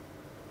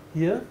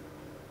here,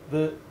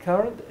 the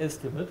current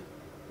estimate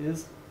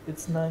is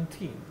it's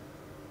 19.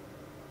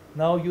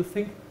 Now you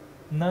think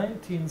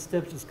 19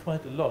 steps is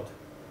quite a lot,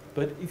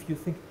 but if you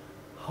think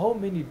how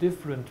many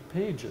different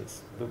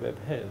pages the web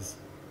has,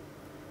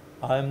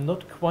 I'm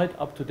not quite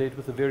up to date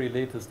with the very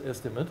latest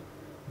estimate,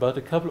 but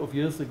a couple of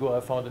years ago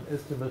I found an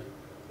estimate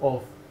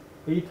of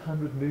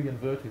 800 million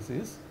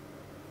vertices.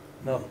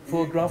 Now,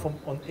 for a graph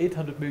on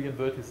 800 million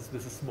vertices,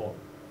 this is small.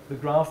 The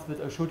graph that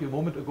I showed you a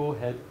moment ago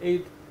had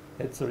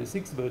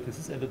 6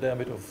 vertices and a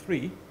diameter of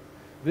 3.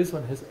 This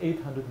one has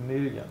 800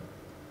 million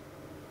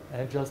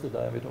and just a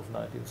diameter of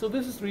 19. So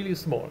this is really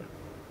small.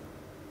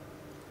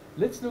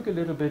 Let's look a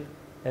little bit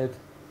at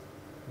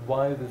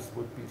why this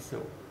would be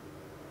so.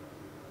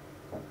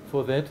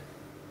 For that,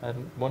 I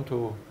want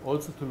to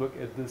also to look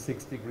at the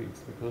 6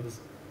 degrees, because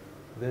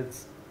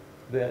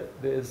there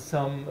is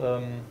some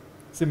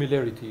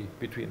similarity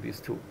between these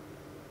two.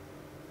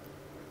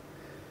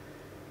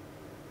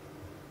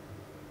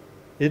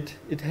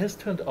 It has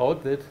turned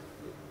out that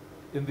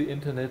in the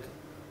internet,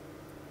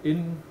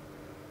 in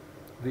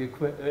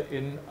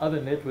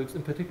other networks,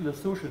 in particular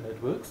social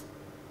networks,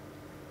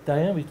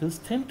 diameters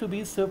tend to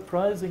be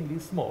surprisingly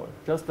small,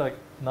 just like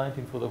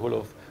 19 for the whole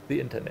of the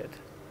internet.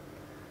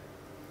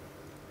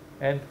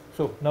 And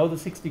so now the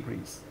 6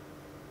 degrees.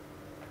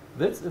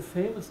 That's a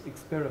famous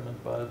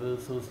experiment by the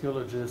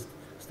sociologist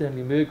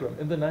Stanley Milgram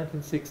in the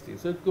 1960s.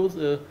 So it goes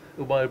a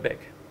while back.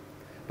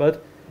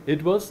 But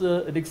it was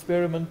an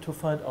experiment to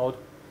find out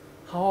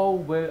how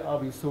well are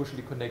we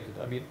socially connected.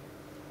 I mean,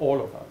 all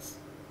of us,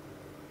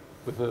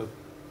 with the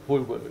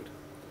whole world.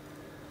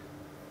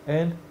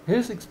 And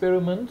his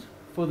experiment,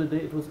 for the day,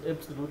 it was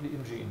absolutely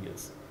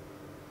ingenious.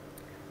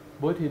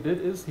 What he did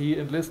is he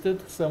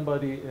enlisted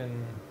somebody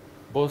in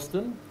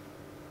Boston,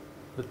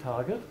 the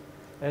target,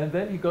 and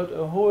then he got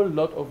a whole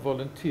lot of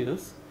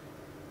volunteers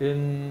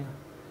in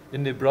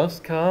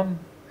Nebraska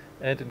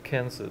and in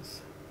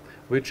Kansas,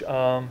 which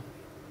are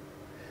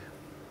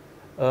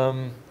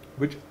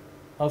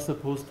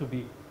supposed to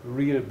be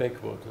real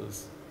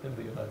backwaters in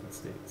the United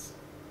States.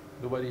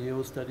 Nobody here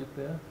who studied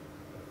there?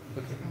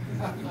 Okay.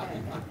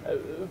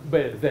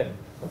 Well, then,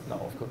 not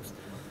now, of course.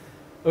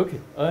 Okay,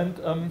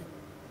 and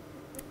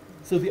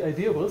so the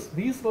idea was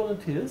these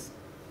volunteers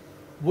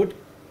would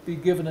be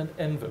given an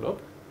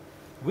envelope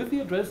with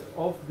the address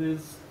of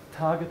this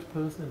target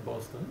person in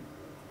Boston,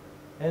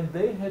 and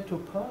they had to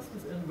pass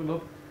this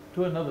envelope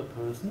to another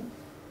person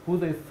who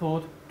they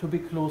thought to be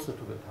closer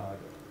to the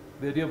target.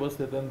 The idea was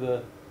that then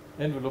the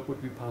envelope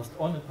would be passed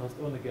on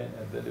again,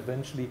 and then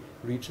eventually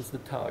reaches the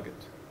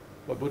target.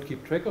 One would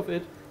keep track of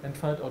it and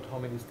find out how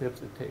many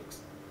steps it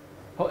takes.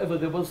 However,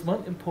 there was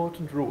one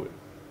important rule.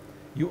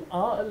 You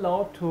are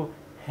allowed to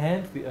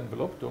hand the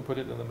envelope, don't put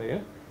it in the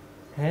mail,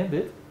 hand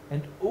it,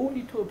 and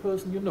only to a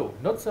person you know,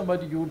 not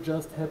somebody you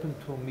just happen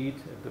to meet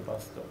at the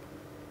bus stop.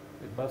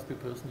 It must be a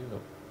person you know.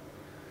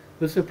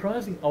 The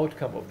surprising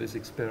outcome of this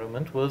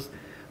experiment was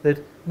that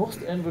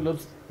most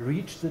envelopes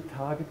reached the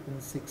target in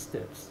 6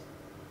 steps.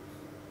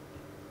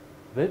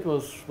 That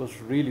was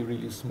really,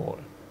 really small.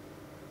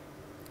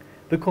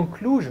 The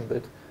conclusion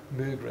that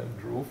Milgram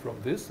drew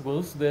from this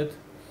was that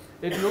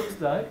it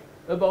looks like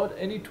about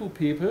any 2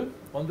 people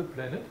on the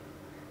planet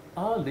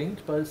are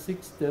linked by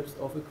 6 steps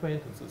of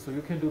acquaintances. So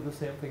you can do the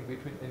same thing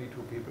between any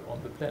 2 people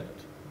on the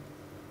planet.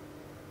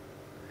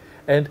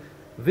 And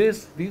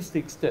these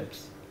 6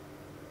 steps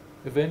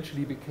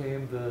eventually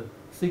became the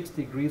 6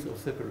 degrees of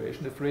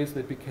separation, a phrase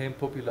that became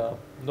popular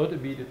not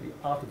immediately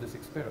after this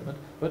experiment,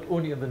 but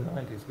only in the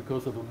 90s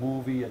because of a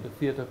movie and a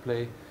theater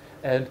play.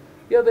 And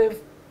yeah, they've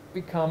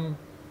become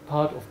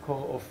part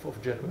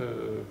of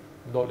general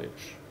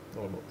knowledge,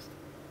 almost.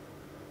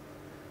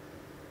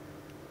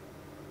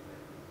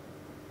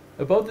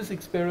 About this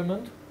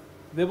experiment,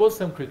 there was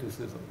some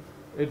criticism.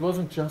 It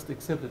wasn't just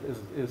accepted as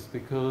it is,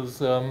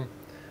 because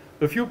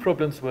a few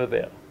problems were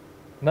there.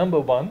 Number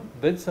one,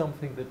 that's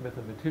something that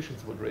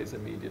mathematicians would raise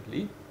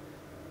immediately.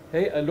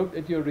 Hey, I looked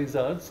at your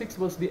results. 6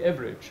 was the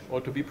average,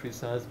 or to be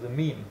precise, the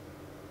mean,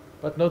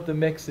 but not the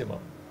maximum.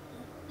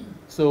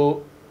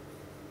 So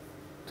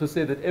to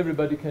say that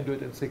everybody can do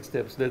it in 6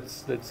 steps,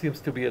 that seems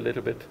to be a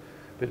little bit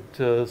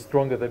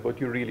stronger than what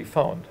you really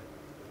found.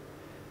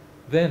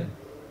 Then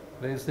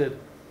they said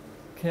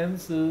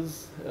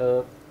cancers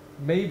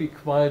may be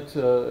quite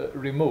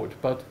remote,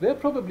 but there are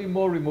probably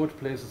more remote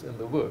places in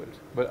the world.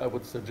 But I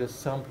would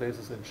suggest some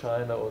places in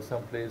China or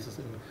some places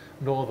in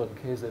northern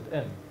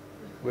KZN.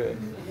 Where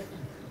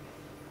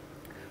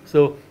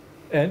so,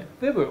 and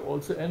there were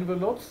also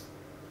envelopes,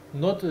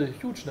 not a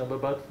huge number,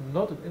 but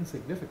not an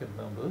insignificant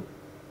number,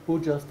 who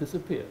just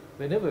disappeared.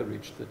 They never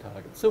reached the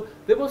target. So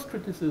there was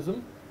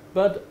criticism,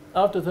 but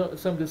after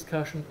some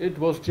discussion, it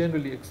was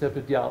generally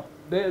accepted, yeah,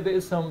 there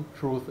is some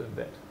truth in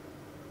that.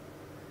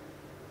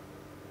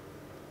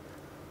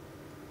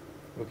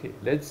 Okay,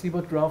 let's see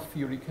what graph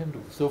theory can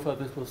do. So far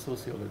this was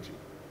sociology.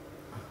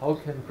 How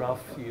can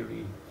graph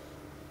theory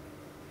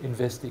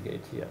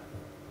investigate here?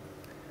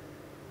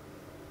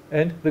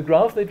 And the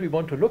graph that we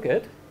want to look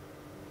at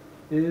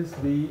is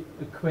the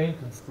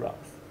acquaintance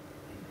graph.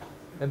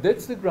 And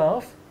that's the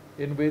graph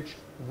in which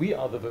we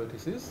are the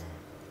vertices,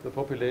 the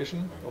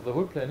population of the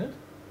whole planet,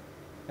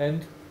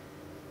 and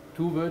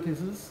 2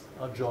 vertices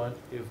are joined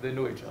if they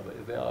know each other,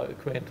 if they are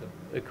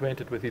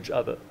acquainted with each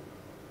other.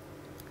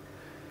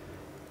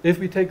 If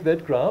we take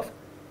that graph,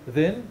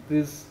 then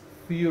this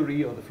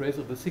theory or the phrase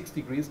of the 6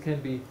 degrees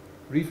can be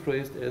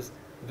rephrased as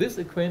this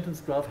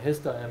acquaintance graph has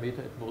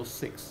diameter at most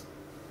 6.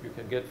 You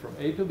can get from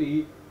A to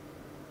B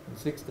in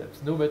 6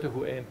 steps, no matter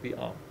who A and B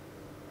are.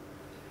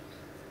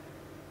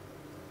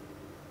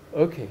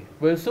 Okay,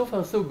 well, so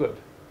far so good.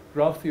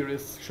 Graph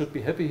theorists should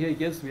be happy here.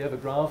 Yes, we have a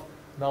graph,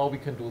 now we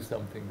can do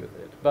something with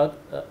it. But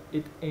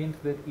it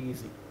ain't that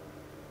easy.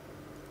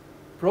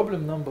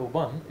 Problem number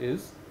 1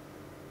 is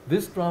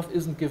this graph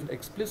isn't given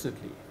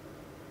explicitly.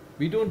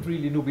 We don't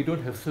really know, we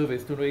don't have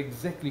surveys to know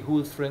exactly who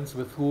is friends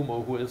with whom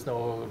or who has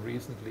now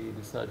recently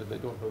decided they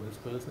don't know this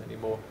person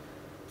anymore.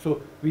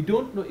 So we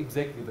don't know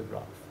exactly the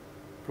graph,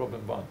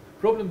 problem 1.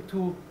 Problem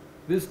 2,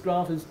 this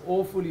graph is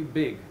awfully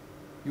big.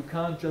 You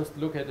can't just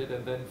look at it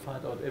and then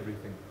find out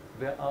everything.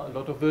 There are a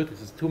lot of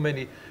vertices, too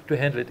many to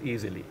handle it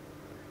easily.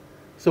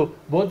 So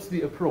what's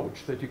the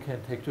approach that you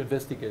can take to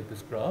investigate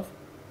this graph?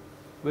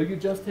 Well, you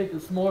just take a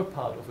small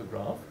part of a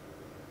graph.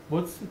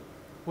 What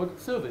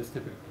surveys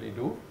typically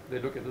do, they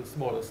look at a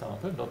smaller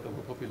sample, not the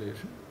whole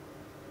population,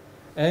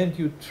 and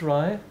you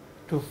try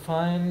to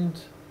find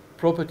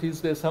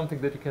properties, there's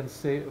something that you can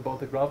say about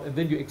the graph, and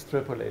then you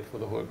extrapolate for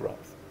the whole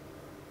graph.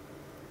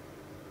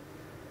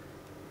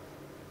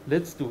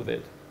 Let's do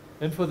that.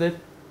 And for that,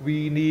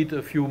 we need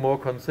a few more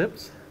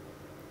concepts.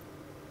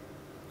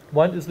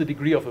 One is the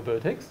degree of a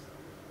vertex.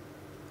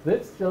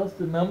 That's just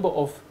the number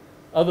of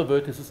other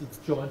vertices it's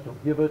joined to.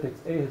 Here vertex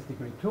A has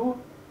degree 2,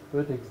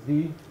 vertex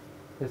D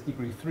has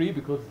degree 3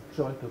 because it's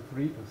joined to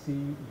 3 to C, E,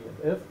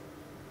 and F.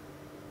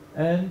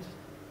 And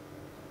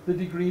the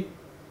degree,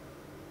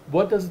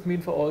 what does it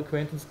mean for our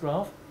acquaintance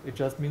graph? It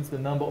just means the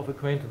number of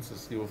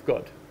acquaintances you've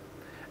got.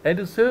 And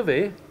a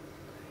survey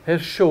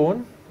has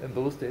shown in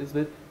those days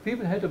that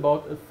people had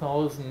about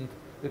 1,000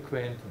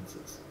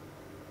 acquaintances.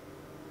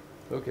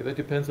 Okay, that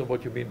depends on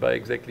what you mean by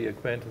exactly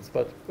acquaintance,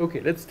 but okay,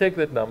 let's take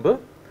that number.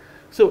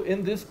 So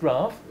in this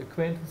graph,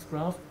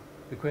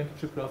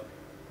 acquaintanceship graph,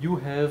 you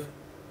have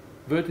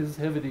vertices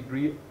have a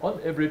degree on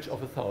average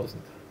of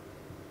 1,000.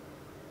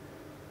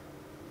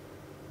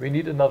 We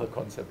need another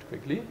concept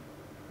quickly,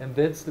 and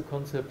that's the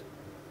concept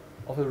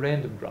of a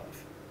random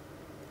graph.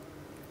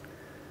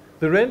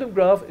 The random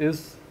graph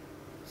is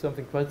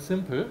something quite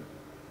simple,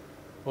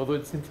 although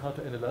it seems hard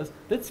to analyze.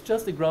 That's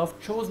just a graph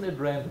chosen at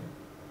random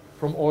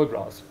from all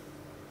graphs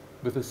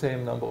with the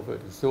same number of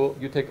vertices. So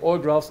you take all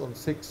graphs on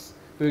 6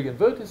 billion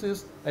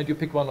vertices and you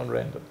pick one on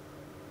random,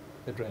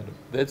 at random.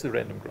 That's a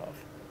random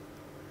graph.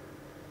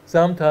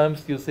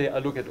 Sometimes you say, I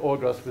look at all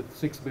graphs with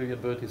 6 billion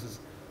vertices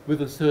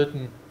with a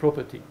certain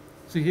property.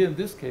 So here in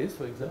this case,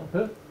 for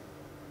example,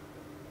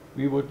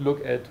 we would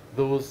look at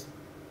those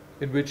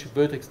in which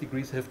vertex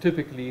degrees have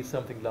typically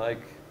something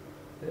like,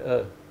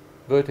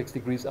 vertex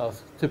degrees are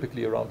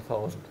typically around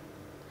 1,000.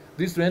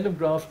 These random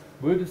graphs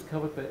were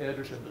discovered by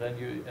Erdős and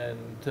Renyő,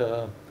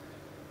 and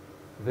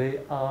they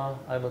are,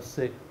 I must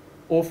say,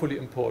 awfully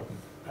important.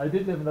 I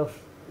didn't have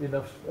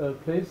enough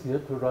place here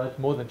to write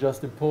more than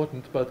just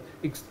important, but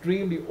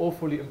extremely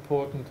awfully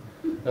important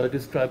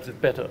describes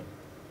it better.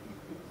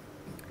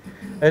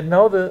 And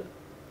now the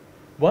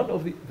one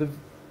of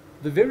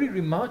the very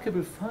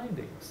remarkable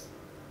findings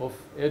of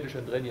Erdős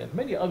and Renyi and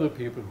many other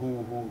people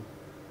who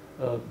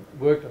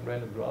worked on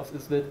random graphs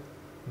is that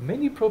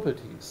many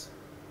properties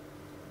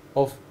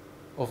of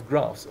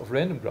graphs, of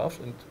random graphs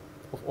and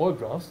of all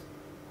graphs,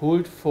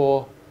 hold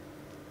for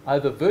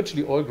either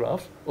virtually all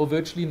graphs or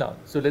virtually none.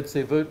 So let's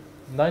say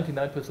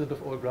 99%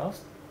 of all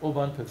graphs or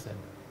 1%.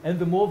 And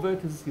the more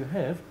vertices you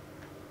have,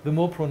 the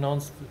more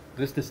pronounced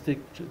this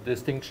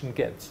distinction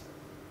gets.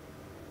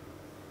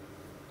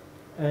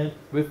 And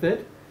with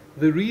that,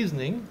 the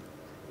reasoning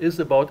is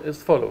about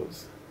as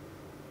follows.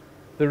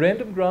 The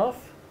random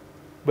graph,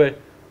 well,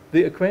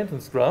 the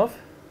acquaintance graph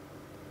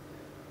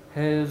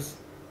has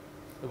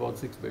about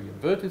 6 billion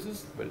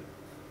vertices. Well,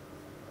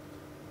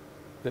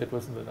 that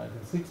was in the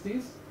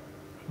 1960s.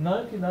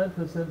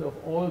 99% of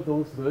all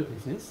those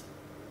vertices,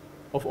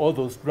 of all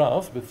those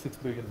graphs with 6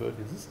 billion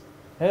vertices,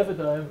 have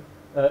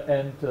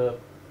a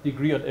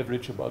degree on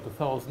average about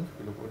 1,000.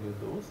 We look only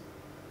at those.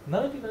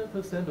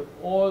 99% of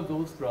all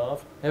those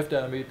graphs have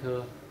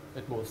diameter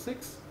at most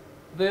 6.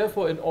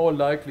 Therefore, in all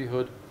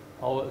likelihood,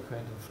 our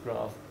acquaintance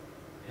graph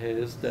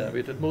has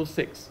diameter at most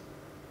 6.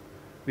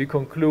 We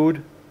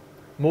conclude,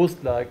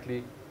 most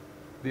likely,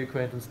 the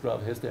acquaintance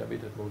graph has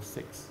diameter at most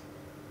 6.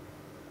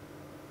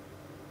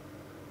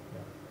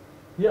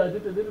 Here I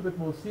did a little bit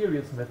more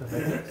serious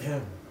mathematics,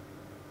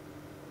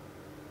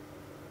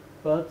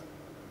 but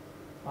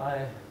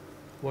I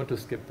want to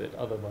skip that,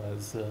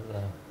 otherwise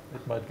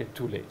it might get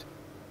too late.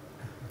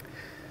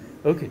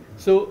 Okay,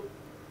 so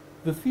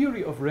the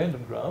theory of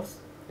random graphs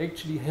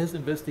actually has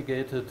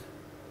investigated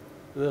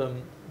the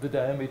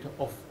diameter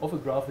of a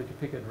graph that you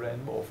pick at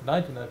random, of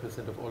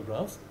 99% of all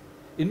graphs,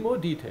 in more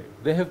detail.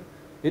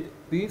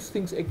 These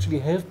things actually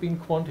have been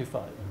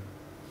quantified.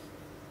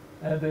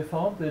 And they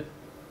found that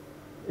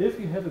if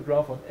you have a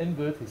graph on n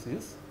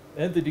vertices,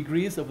 and the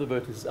degrees of the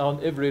vertices are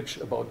on average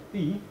about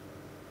b,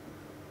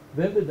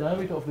 then the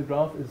diameter of the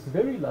graph is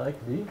very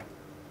likely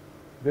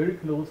very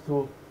close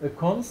to a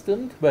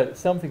constant, well,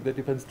 something that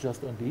depends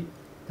just on d,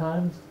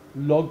 times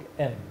log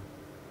n.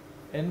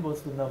 N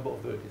was the number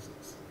of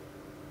vertices.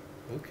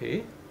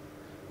 Okay.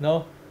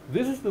 Now,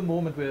 this is the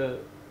moment where,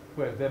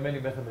 well, there are many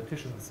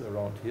mathematicians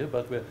around here,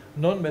 but where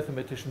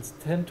non-mathematicians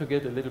tend to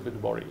get a little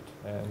bit worried.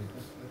 And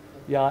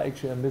yeah,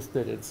 actually I missed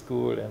that at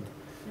school. And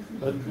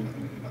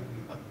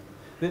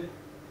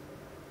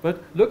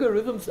but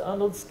logarithms are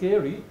not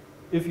scary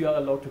if you are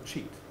allowed to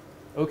cheat.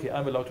 Okay,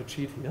 I'm allowed to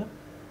cheat here.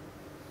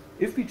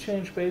 If we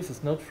change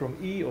bases not from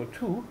e or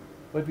 2,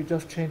 but we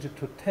just change it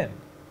to 10,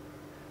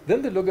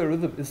 then the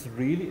logarithm is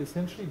really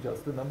essentially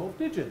just the number of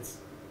digits.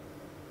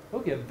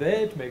 Okay, and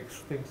that makes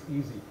things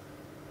easy.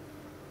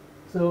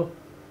 So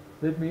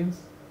that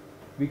means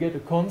we get a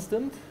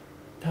constant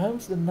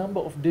times the number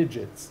of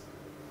digits.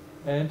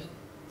 And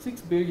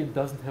 6 billion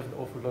doesn't have an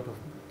awful lot of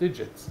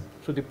digits.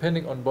 So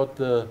depending on what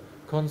the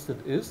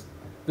constant is,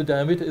 the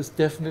diameter is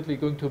definitely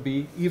going to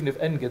be, even if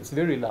n gets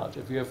very large,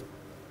 if you have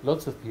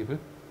lots of people,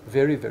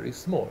 very, very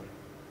small.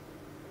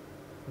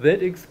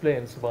 That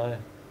explains why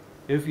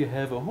if you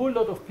have a whole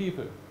lot of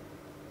people,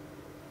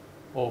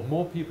 or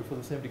more people for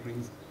the same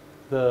degrees,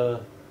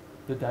 the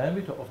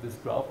diameter of this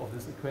graph, of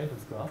this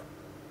acquaintance graph,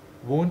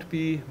 won't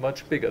be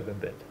much bigger than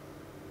that.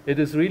 It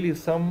is really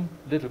some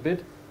little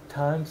bit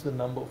times the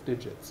number of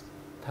digits.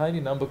 Tiny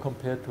number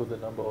compared to the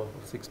number of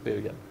 6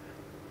 billion.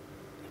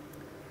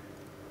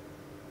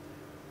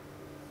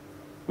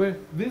 Well,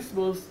 this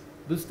was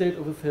the state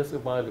of affairs a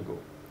while ago,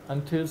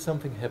 until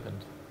something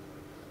happened.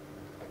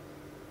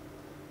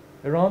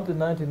 Around the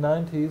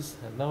 1990s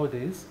and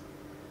nowadays,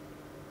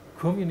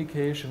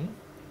 communication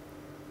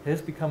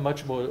has become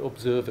much more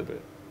observable.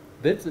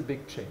 That's a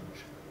big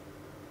change.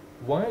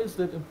 Why is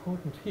that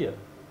important here?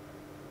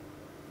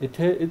 It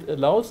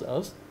allows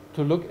us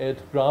to look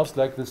at graphs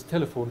like this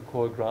telephone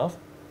call graph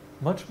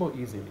much more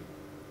easily.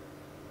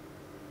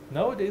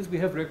 Nowadays we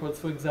have records,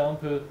 for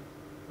example,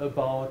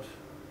 about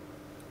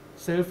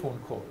cell phone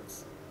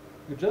calls.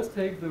 You just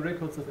take the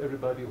records of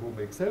everybody who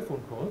makes cell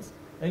phone calls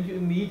and you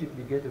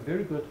immediately get a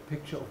very good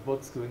picture of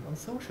what's going on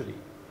socially.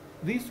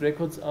 These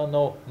records are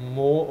now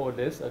more or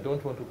less, I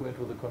don't want to go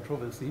into the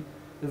controversy,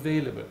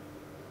 available.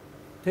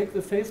 Take the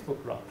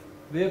Facebook graph.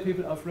 There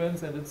people are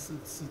friends and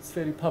it's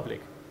fairly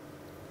public.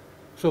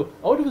 So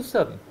out of a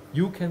sudden,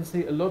 you can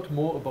say a lot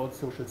more about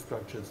social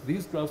structures.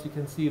 These graphs, you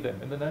can see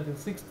them. In the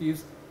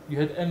 1960s, you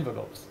had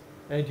envelopes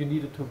and you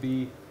needed to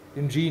be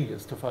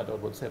ingenious to find out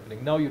what's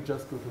happening. Now you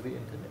just go to the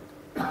internet.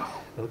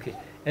 Okay,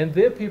 and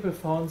there people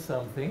found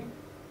something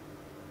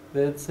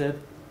that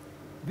said,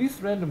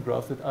 these random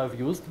graphs that I've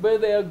used, well,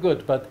 they are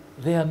good, but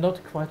they are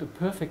not quite a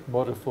perfect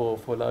model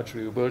for large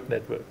real-world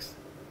networks.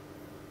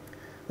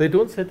 They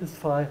don't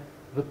satisfy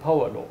the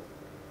power law.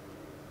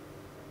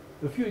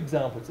 A few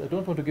examples. I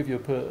don't want to give you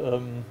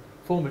a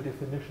formal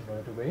definition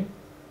right away.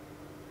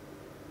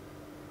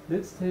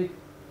 Let's take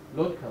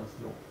Lodka's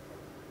law,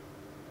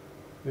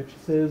 which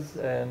says,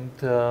 and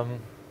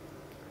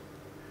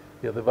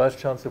yeah, the Vice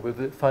Chancellor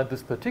will find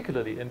this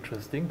particularly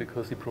interesting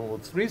because he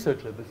promotes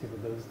research at this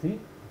university.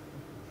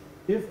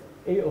 If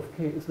A of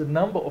k is the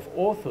number of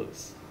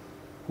authors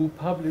who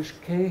publish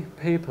k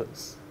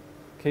papers,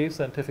 k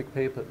scientific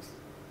papers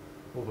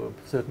over a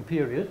certain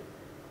period,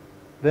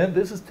 then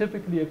this is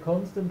typically a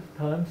constant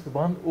times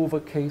 1 over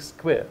k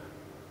square.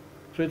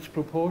 So it's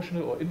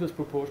proportional or inverse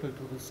proportional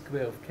to the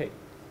square of k.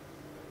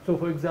 So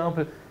for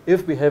example,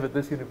 if we have at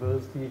this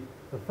university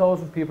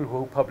 1,000 people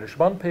who publish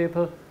one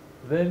paper,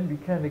 then we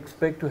can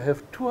expect to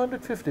have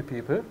 250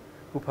 people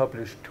who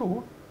publish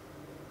 2,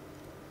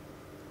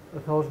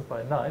 1,000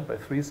 by 9, by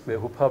 3 square,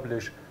 who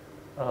publish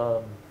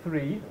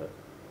 3,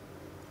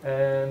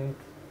 and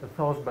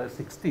 1,000 by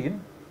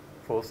 16,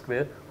 4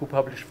 square, who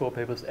publish 4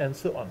 papers, and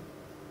so on.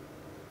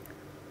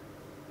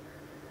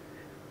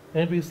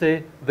 And we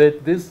say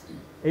that this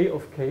A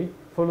of k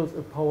follows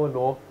a power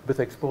law with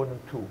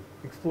exponent 2.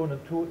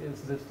 Exponent 2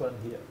 is this one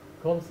here,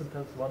 constant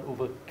times 1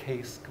 over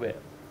k squared.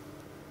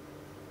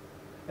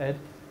 And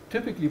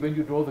typically when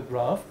you draw the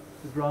graphs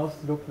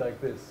look like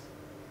this.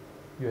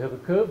 You have a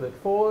curve that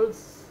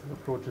falls,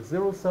 approaches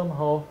 0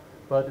 somehow,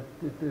 but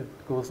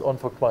it goes on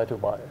for quite a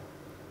while.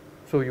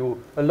 So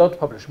a lot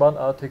publish 1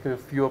 article,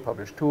 fewer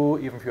publish 2,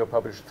 even fewer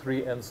publish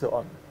 3, and so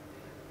on.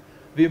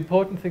 The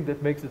important thing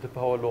that makes it a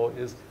power law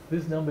is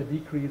this number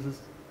decreases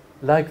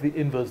like the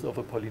inverse of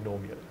a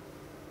polynomial.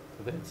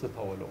 So that's the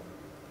power law.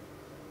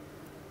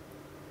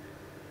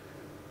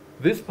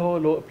 This power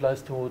law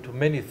applies to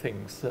many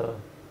things.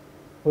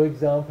 For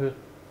example,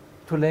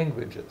 to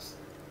languages.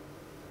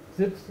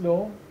 Zipf's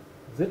law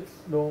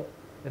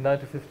in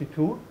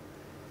 1952,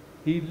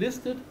 he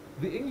listed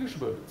the English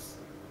words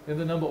in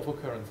the number of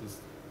occurrences.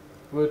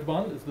 Word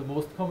 1 is the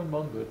most common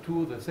one, word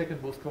 2 the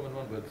second most common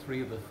one, word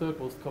 3 the third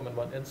most common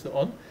one, and so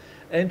on.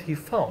 And he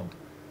found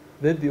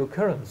that the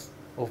occurrence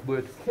of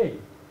word k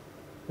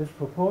is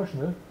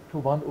proportional to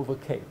 1 over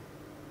k.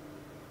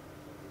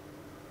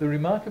 The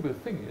remarkable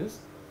thing is,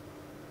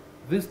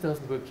 this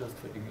doesn't work just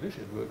for English,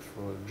 it works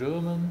for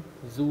German,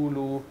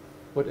 Zulu,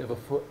 whatever,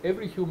 for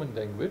every human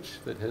language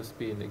that has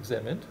been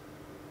examined,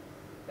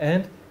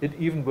 and it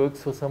even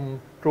works for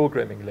some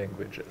programming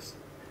languages.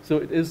 So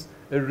it is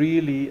a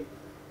really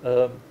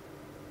a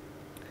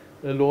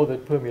law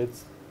that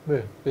permeates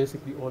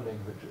basically all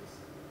languages.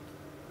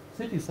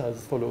 City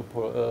sizes follow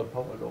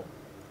power law.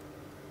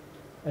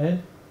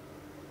 And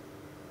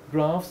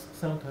graphs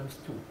sometimes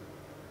too.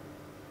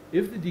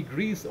 If the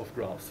degrees of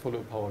graphs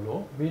follow power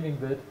law, meaning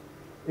that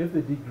if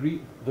the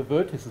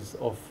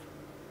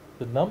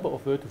number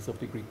of vertices of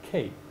degree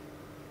k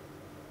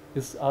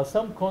are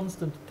some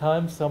constant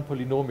times some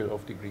polynomial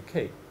of degree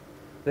k,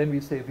 then we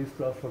say these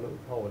graphs follow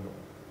power law.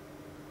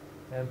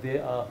 And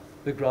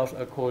the graphs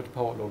are called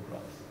power law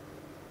graphs.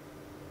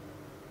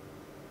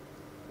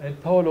 And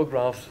power law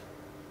graphs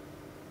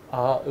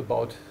are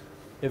about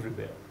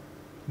everywhere.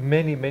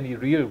 Many, many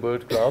real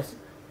world graphs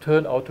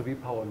turn out to be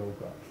power law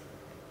graphs.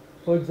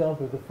 For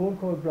example, the phone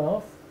call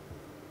graph,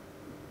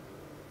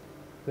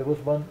 there was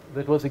one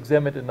that was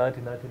examined in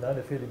 1999,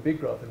 a fairly big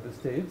graph in the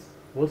States,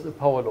 was a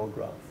power law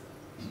graph.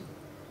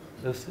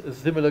 A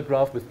similar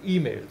graph with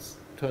emails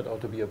turned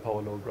out to be a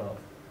power law graph,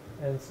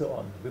 and so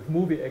on, with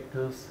movie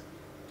actors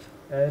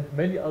and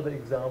many other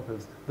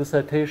examples. The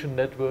citation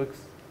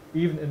networks,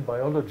 even in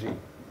biology,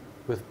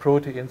 with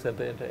proteins and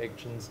their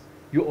interactions,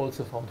 you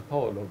also found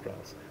power law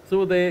graphs.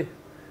 So they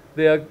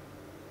are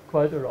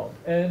quite around.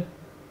 And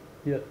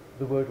here,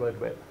 the World Wide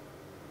Web.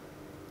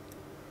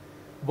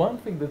 One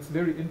thing that's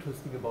very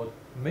interesting about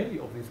many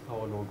of these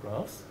power law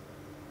graphs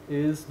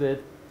is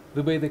that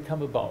the way they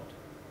come about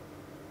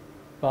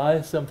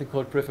by something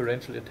called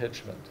preferential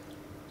attachment.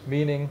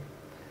 Meaning,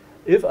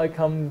 if I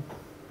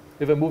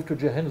move to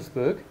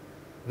Johannesburg,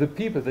 the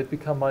people that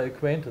become my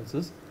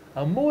acquaintances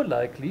are more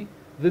likely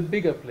the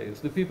bigger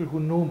players, the people who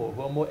know more,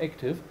 who are more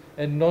active,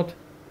 and not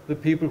the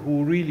people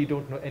who really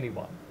don't know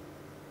anyone.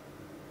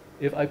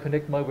 If I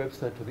connect my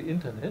website to the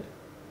internet,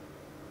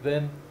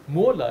 then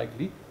more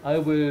likely I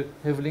will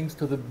have links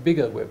to the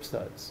bigger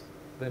websites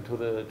than to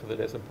the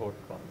less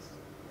important ones.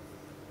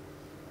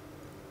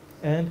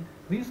 And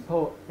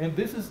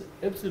this is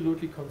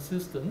absolutely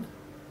consistent,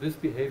 this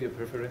behavior,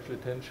 preferential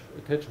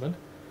attachment,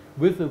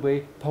 with the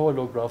way power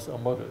law graphs are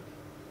modeled.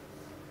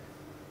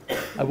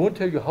 I won't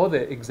tell you how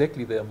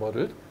exactly they are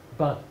modeled,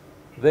 but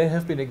they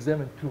have been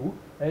examined too,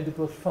 and it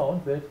was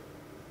found that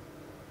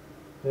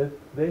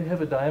they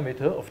have a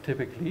diameter of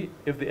typically,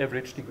 if the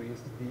average degree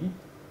is d,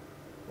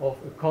 of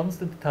a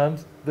constant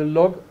times the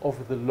log of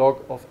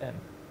n.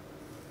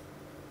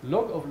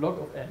 Log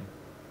of n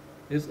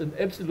is an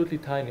absolutely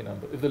tiny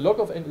number. If the log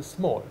of n is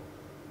small,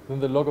 then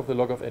the log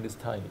of n is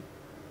tiny.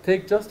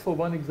 Take just for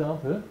one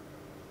example,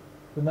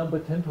 the number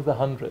 10 to the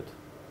 100.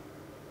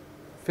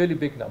 Fairly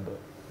big number,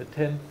 a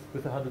 10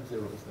 with 100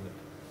 zeros in it.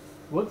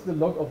 What's the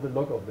log of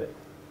that?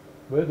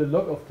 Well, the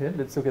log of 10,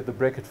 let's look at the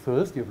bracket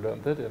first, you've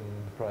learned that in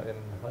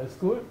high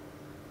school.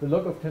 The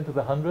log of 10 to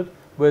the 100,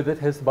 where that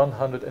has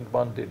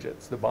 101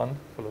 digits, the 1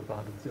 followed by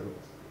 100 zeros.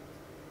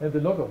 And the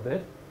log of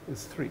that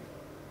is 3.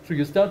 So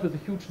you start with a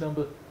huge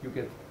number, you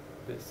get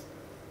this.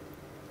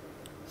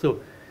 So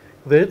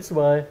that's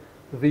why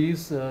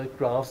these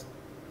graphs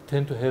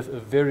tend to have a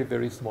very,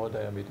 very small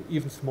diameter,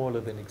 even smaller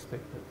than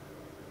expected.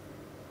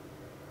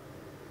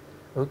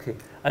 Okay,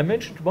 I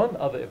mentioned one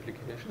other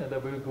application, and I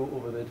will go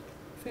over that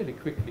fairly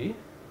quickly.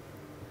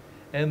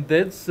 And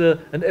that's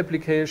an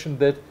application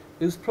that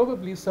is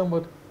probably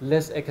somewhat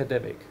less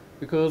academic,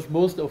 because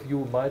most of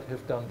you might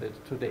have done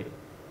that today,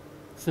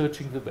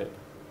 searching the web.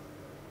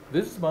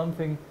 This is one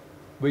thing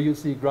where you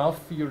see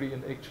graph theory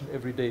in action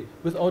every day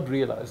without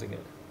realizing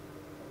it.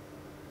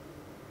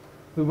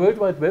 The World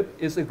Wide Web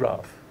is a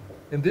graph.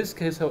 In this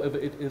case, however,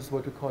 it is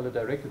what we call a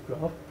directed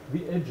graph.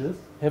 The edges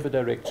have a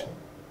direction,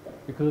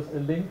 because a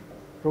link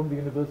from the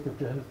University of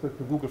Johannesburg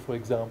to Google, for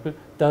example,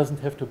 doesn't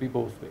have to be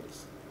both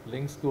ways.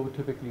 Links go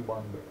typically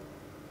one way.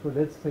 So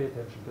let's pay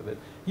attention to that.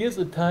 Here's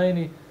a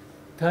tiny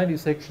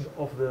section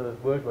of the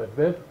World Wide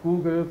Web: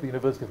 Google, the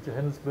University of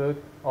Johannesburg,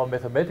 our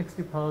mathematics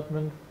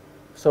department,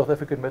 South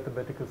African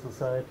Mathematical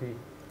Society,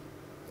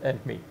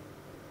 and me.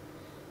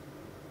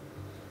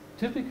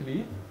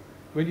 Typically,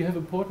 when you have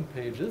important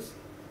pages,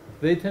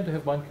 they tend to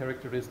have one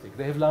characteristic.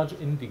 They have large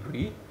in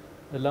degree,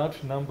 a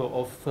large number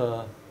of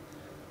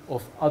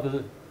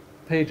other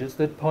pages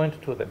that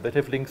point to them, that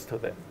have links to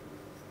them.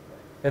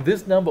 And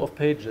this number of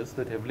pages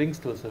that have links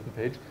to a certain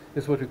page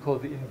is what we call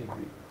the in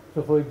degree.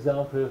 So for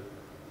example,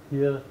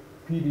 here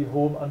PD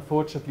Home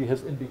unfortunately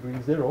has in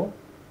degree 0.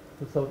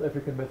 The South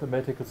African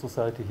Mathematical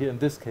Society here in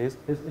this case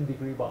has in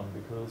degree 1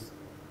 because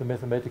the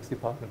mathematics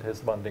department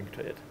has one link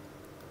to it.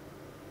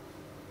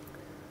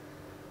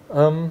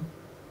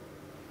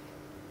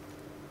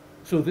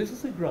 So this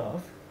is a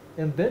graph,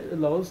 and that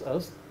allows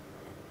us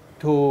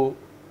to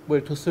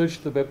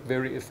search the web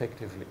very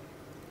effectively.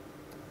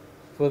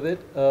 For that,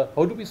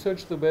 how do we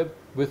search the web?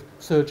 With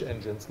search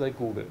engines like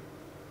Google.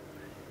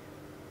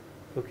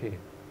 Okay,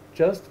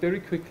 just very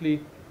quickly,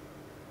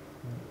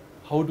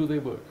 how do they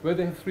work? Well,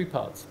 they have three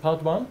parts.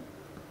 Part one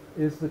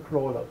is the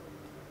crawler.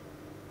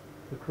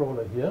 The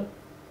crawler here.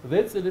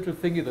 That's a little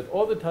thingy that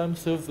all the time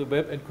surfs the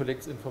web and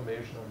collects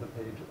information on the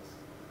pages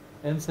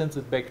and sends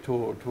it back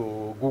to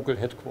Google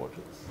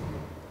headquarters.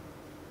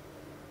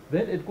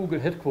 Then at Google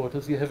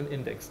headquarters, you have an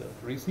indexer,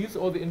 receives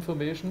all the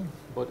information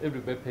about every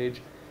web page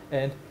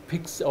and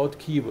picks out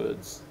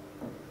keywords.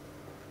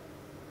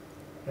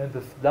 And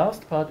the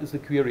last part is the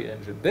query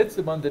engine. That's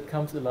the one that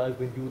comes alive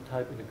when you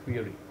type in a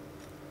query.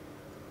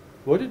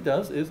 What it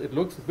does is it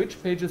looks at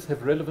which pages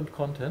have relevant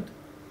content,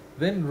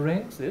 then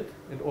ranks it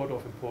in order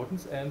of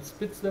importance and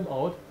spits them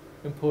out,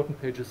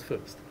 important pages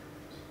first.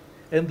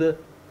 And the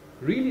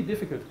really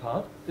difficult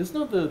part is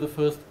not the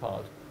first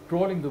part.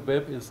 Crawling the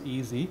web is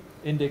easy,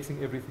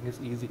 indexing everything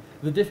is easy.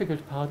 The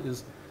difficult part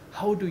is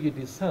how do you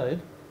decide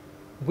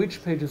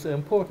which pages are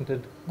important?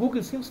 And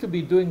Google seems to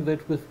be doing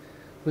that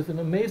with an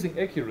amazing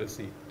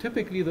accuracy.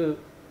 Typically the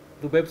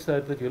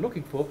website that you're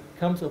looking for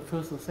comes up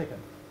first or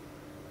second,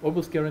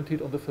 almost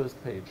guaranteed on the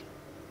first page.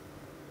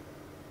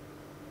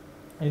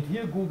 And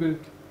here Google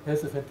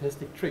has a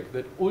fantastic trick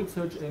that old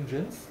search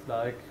engines,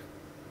 like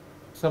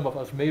some of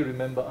us may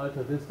remember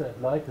Alta Vista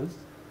and Lycus,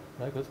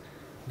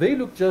 they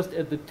look just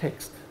at the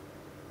text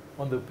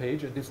on the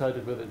page and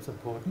decided whether it's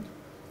important,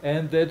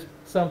 and that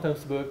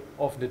sometimes worked,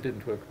 often it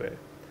didn't work well.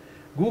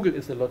 Google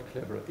is a lot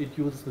cleverer. It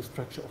uses the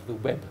structure of the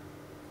web.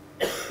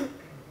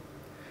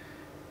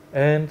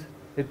 And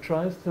it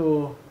tries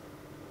to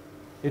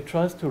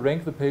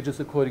rank the pages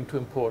according to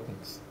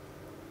importance.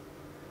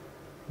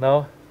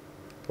 Now,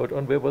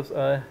 where was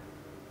I?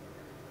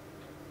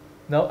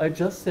 Now, I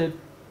just said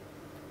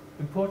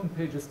important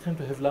pages tend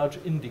to have large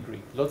in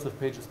degree, lots of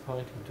pages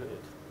pointing to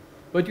it.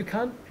 But you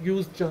can't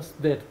use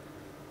just that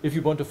if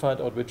you want to find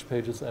out which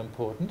pages are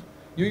important.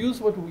 You use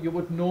what you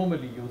would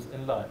normally use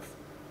in life.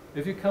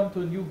 If you come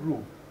to a new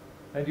group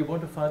and you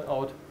want to find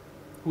out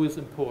who is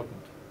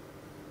important,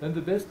 then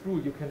the best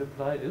rule you can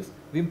apply is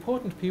the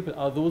important people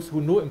are those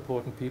who know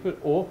important people,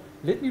 or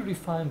let me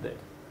refine that,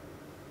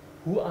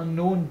 who are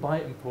known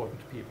by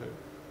important people.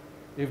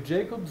 If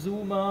Jacob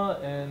Zuma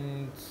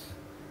and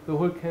the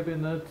whole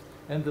cabinet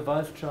and the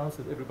vice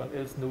chancellor and everyone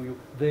else know you,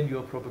 then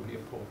you're probably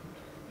important.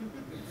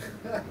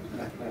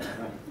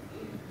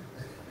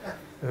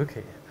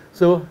 Okay,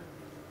 so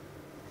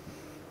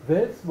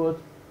that's what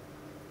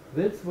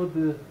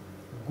the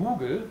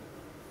Google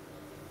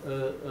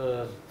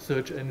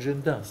search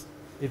engine does.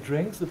 It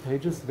ranks the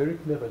pages very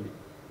cleverly,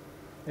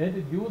 and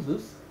it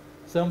uses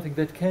something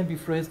that can be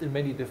phrased in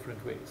many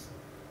different ways.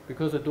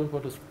 Because I don't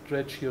want to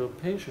stretch your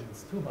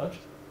patience too much,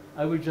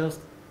 I will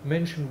just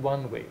mention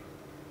one way.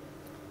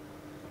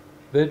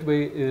 That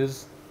way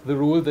is the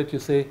rule that you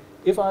say,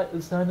 if I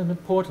assign an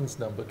importance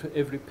number to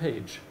every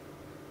page,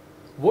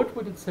 what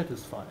would it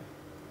satisfy?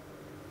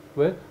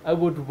 Well, I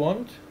would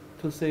want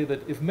to say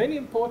that if many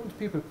important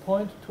people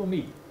point to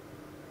me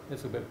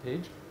as a web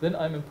page, then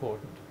I'm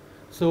important.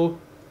 So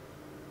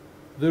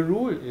the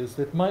rule is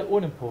that my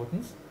own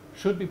importance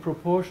should be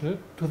proportional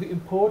to the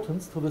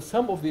importance, to the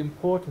sum of the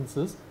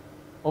importances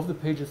of the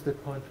pages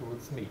that point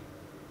towards me.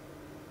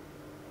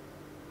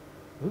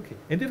 Okay,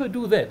 and if I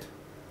do that,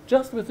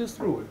 just with this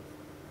rule,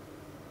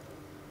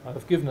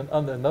 I've given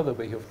another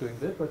way of doing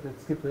that, but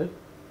let's skip that.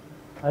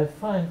 I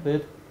find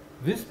that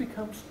this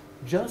becomes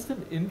just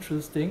an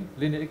interesting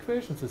linear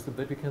equation system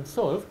that we can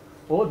solve,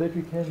 or that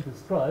we can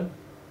describe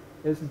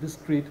as a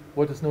discrete,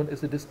 what is known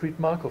as a discrete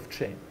Markov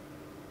chain.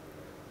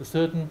 A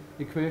certain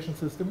equation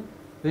system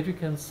that we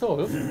can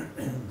solve,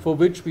 for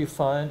which we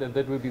find, and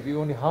that will be the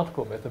only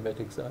hardcore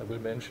mathematics I will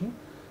mention,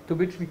 to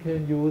which we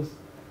can use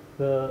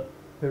the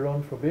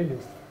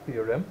Perron-Frobenius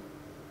theorem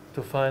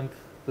to find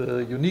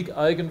the unique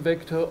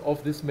eigenvector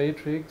of this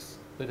matrix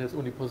that has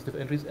only positive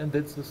entries, and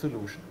that's the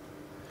solution.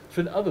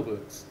 So in other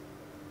words,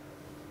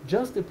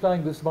 just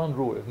applying this one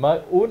rule,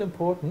 my own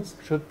importance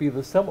should be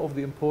the sum of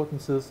the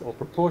importances, or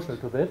proportional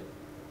to that,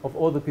 of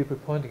all the people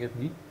pointing at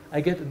me. I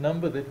get a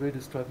number that will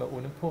describe my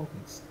own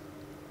importance.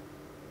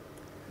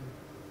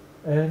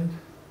 And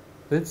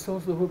that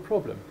solves the whole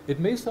problem. It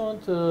may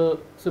sound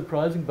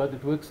surprising, but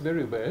it works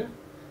very well.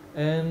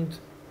 And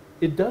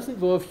it does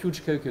involve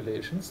huge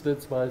calculations.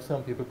 That's why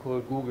some people call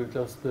Google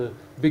just the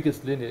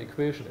biggest linear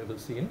equation ever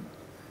seen,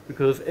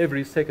 because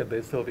every second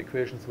they solve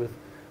equations with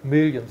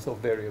millions of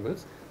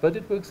variables. But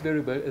it works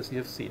very well, as you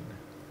have seen.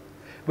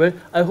 Well,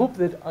 I hope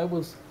that I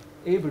was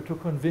able to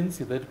convince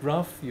you that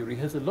graph theory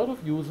has a lot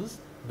of uses,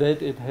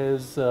 that it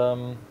has,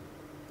 that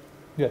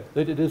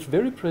it is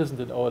very present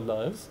in our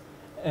lives,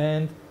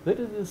 and that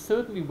it is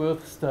certainly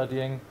worth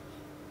studying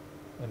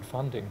and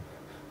funding.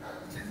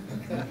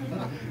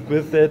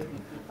 With that,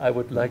 I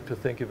would like to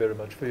thank you very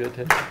much for your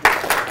attention.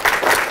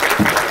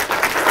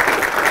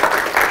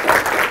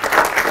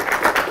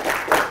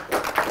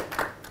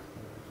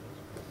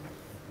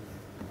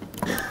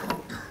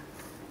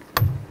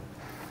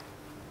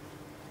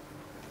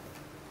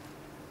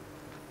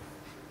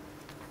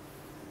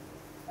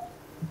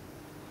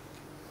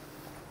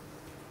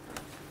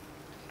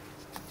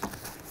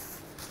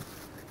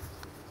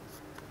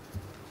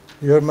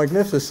 Your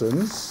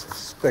Magnificence,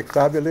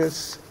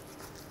 Spectabilis,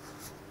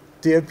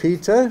 dear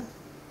Peter,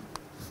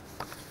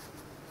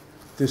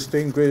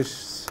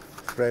 distinguished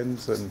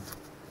friends and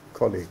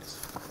colleagues.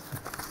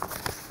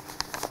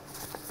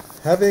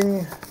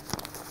 Having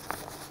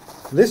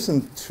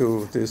listened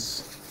to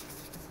this,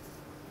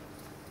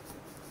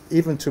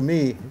 even to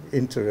me,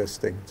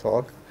 interesting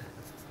talk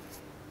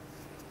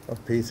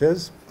of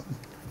Peter's,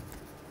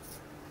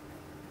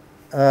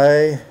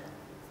 I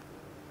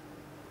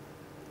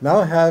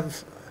now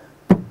have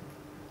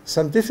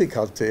some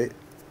difficulty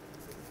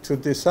to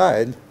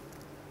decide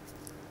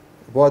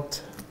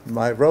what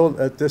my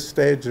role at this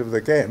stage of the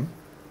game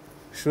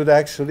should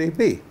actually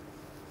be.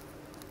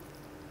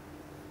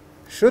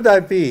 Should I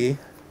be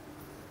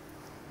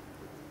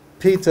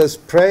Peter's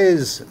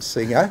praise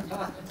singer,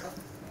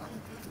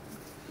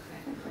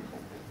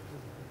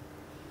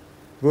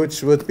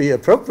 which would be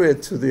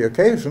appropriate to the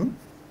occasion,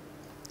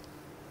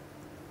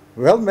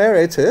 well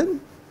merited,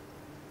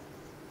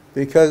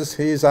 because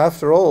he's,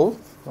 after all,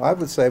 I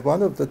would say,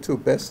 one of the two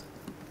best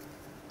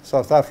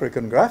South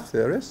African graph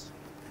theorists.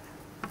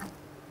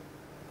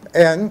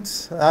 And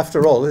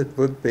after all, it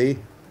would be,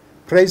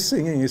 praise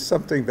singing is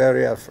something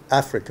very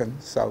African,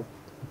 so.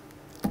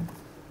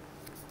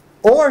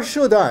 Or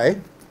should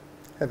I,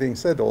 having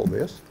said all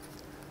this,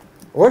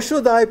 or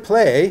should I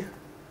play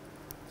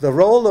the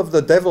role of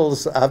the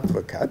devil's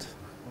advocate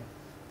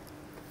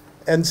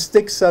and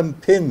stick some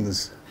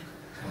pins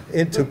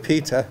into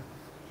Peter,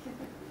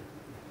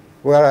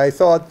 where I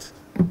thought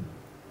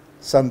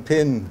some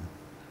pin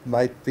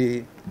might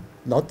be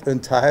not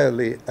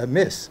entirely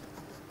amiss?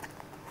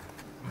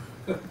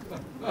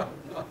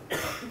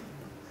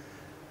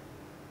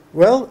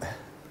 Well,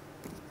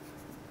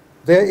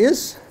 there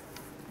is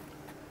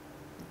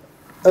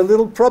a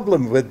little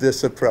problem with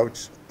this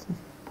approach.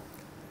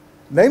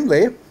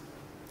 Namely,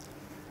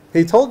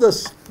 he told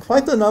us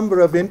quite a number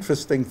of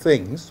interesting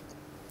things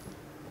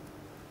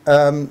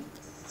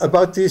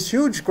about these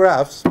huge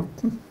graphs,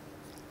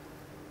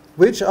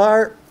 which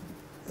are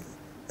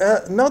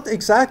not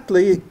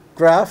exactly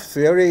graph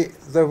theory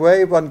the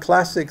way one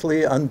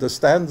classically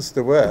understands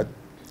the word.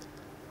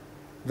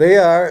 They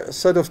are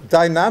sort of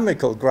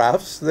dynamical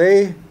graphs.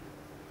 They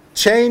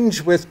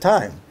change with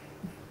time,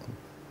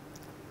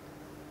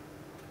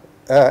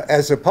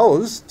 as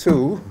opposed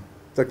to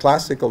the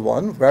classical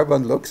one, where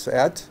one looks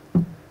at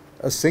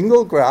a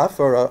single graph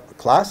or a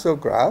class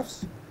of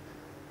graphs,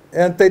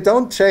 and they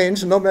don't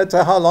change no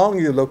matter how long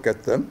you look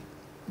at them,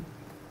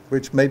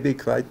 which may be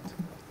quite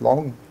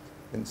long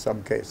in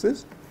some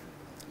cases.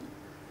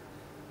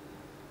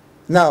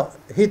 Now,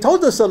 he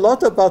told us a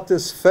lot about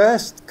this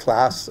first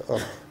class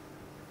of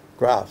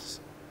graphs.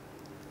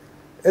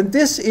 And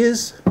this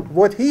is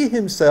what he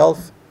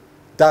himself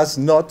does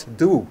not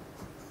do.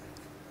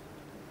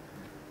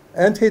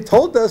 And he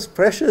told us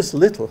precious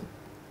little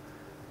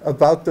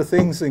about the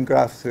things in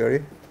graph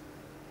theory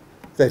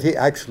that he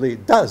actually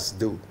does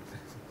do.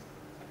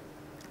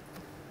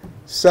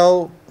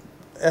 So,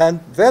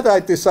 and then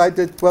I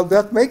decided, well,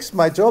 that makes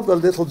my job a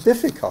little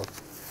difficult,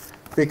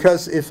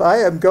 because if I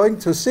am going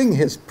to sing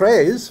his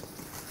praise,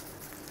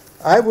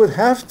 I would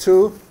have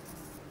to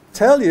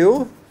tell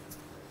you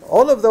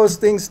all of those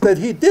things that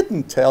he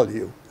didn't tell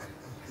you.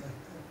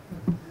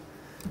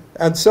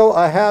 And so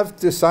I have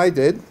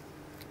decided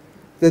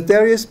that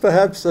there is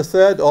perhaps a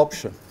third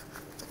option.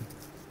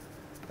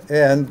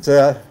 And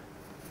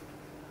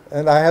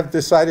I have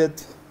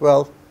decided,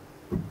 well,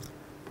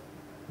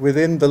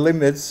 within the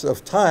limits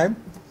of time,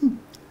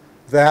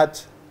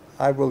 that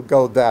I will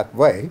go that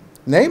way,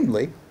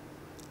 namely,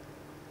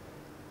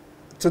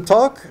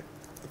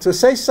 to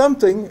say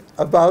something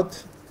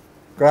about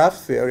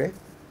graph theory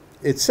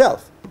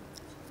itself,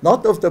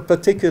 not of the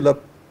particular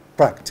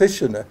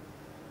practitioner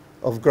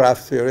of graph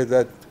theory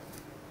that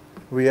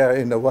we are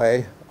in a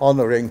way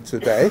honoring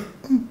today,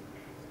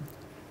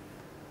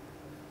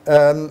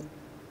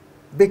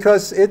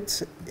 because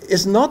it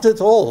is not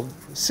at all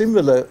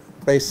similar,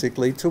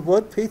 basically, to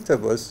what Peter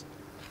was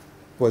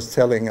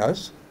telling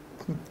us.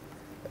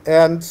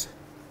 And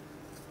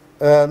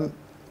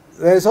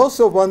there's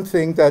also one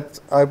thing that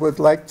I would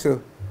like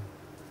to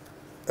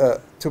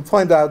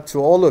point out to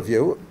all of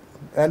you,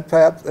 and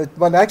perhaps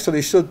one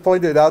actually should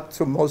point it out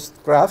to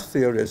most graph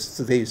theorists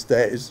these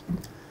days.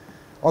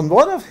 On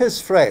one of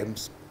his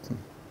frames,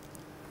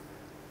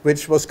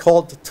 which was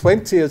called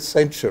 20th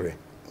Century,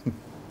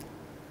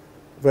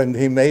 when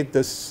he made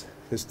this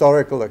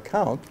historical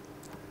account,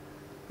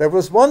 there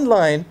was one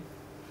line,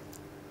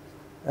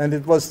 and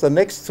it was the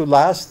next to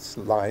last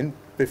line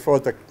before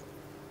the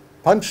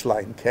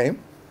punchline came.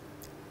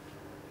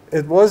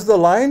 It was the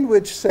line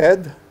which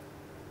said,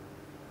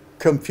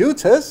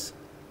 computers,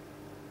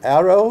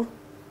 arrow,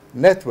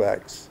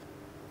 networks.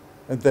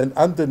 And then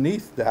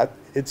underneath that,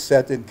 it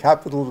said in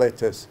capital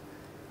letters,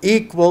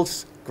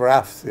 equals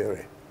graph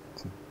theory.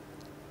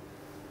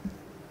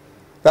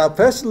 Now,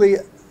 personally,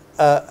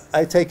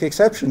 I take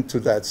exception to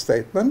that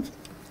statement.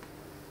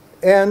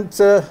 And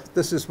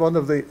this is one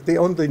of the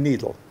only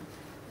needle.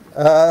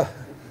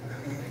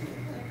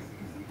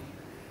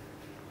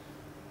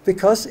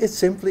 Because it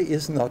simply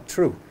is not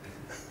true.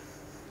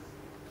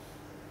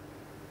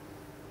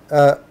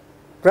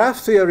 Graph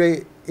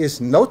theory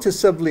is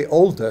noticeably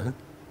older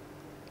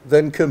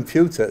than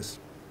computers.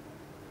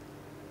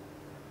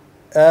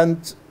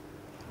 And,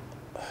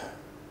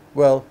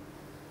 well,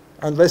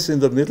 unless in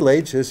the Middle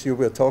Ages you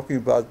were talking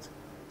about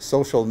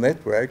social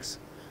networks,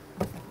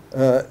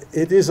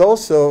 it is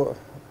also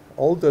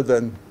older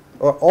than,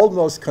 or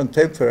almost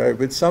contemporary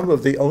with some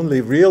of the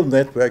only real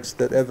networks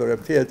that ever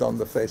appeared on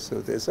the face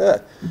of this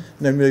earth,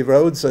 namely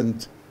roads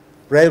and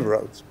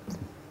railroads.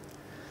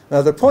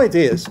 Now the point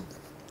is,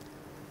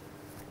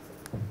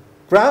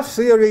 graph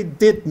theory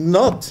did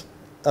not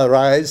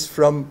arise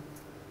from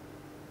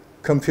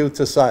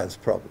computer science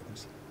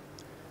problems.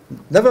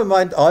 Never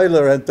mind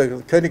Euler and the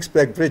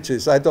Königsberg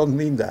bridges, I don't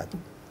mean that.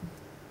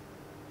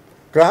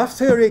 Graph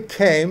theory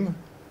came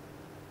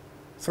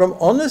from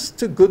honest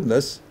to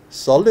goodness,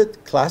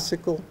 solid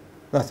classical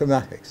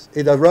mathematics.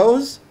 It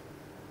arose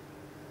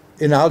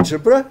in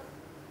algebra,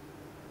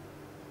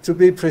 to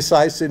be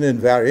precise in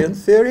invariant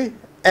theory,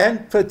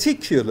 and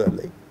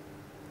particularly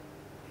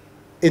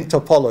in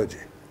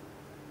topology.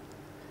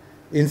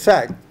 In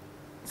fact,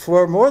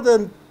 for more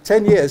than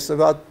 10 years,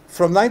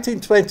 from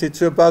 1920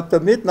 to about the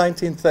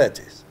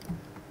mid-1930s,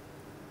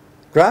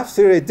 graph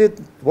theory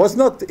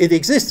it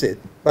existed,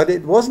 but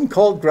it wasn't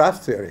called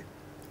graph theory.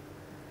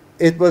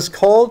 It was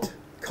called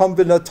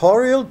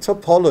combinatorial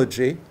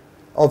topology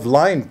of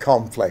line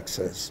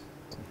complexes,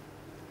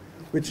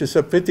 which is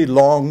a pretty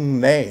long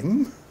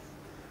name,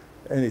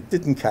 and it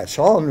didn't catch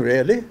on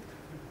really,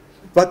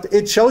 but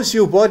it shows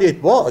you what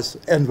it was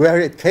and where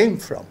it came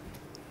from.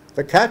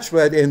 The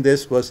catchword in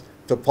this was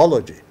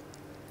topology.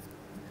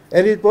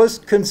 And it was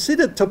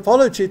considered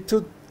topology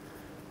to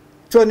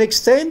an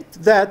extent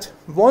that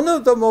one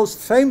of the most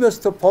famous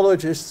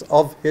topologists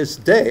of his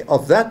day,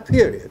 of that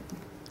period,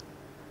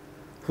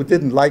 who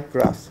didn't like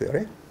graph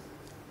theory,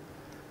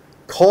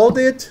 called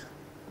it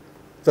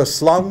the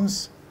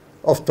slums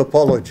of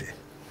topology.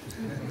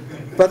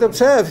 But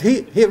observe,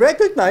 he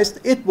recognized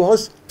it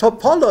was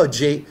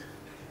topology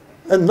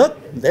and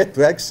not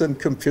networks and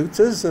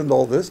computers and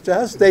all this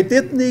jazz. They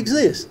didn't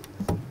exist.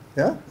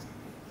 Yeah?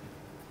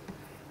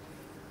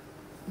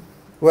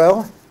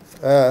 Well,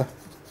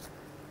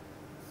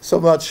 so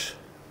much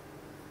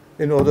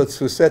in order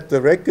to set the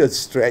record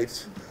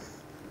straight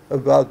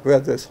about where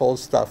this whole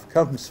stuff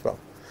comes from.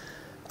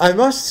 I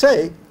must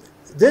say,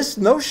 this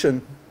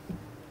notion,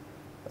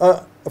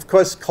 of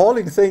course,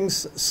 calling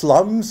things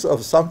slums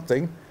of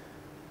something,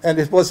 and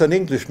it was an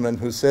Englishman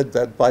who said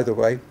that, by the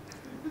way,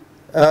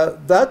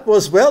 that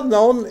was well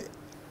known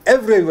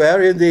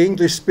everywhere in the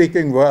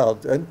English-speaking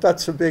world, and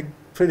that's a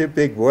pretty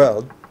big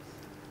world.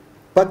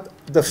 But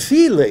the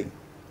feeling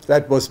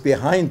that was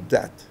behind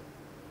that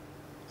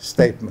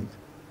statement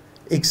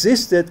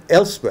existed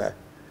elsewhere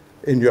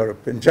in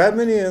Europe, in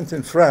Germany and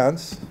in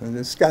France and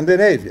in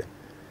Scandinavia.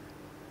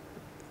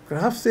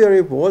 Graph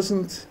theory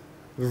wasn't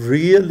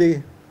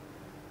really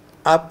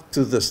up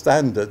to the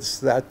standards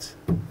that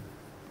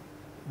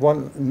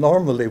one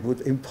normally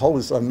would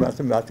impose on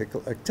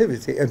mathematical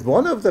activity. And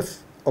one of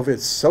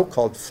its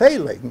so-called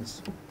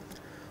failings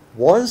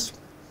was,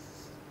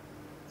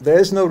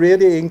 there's no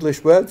really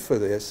English word for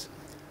this,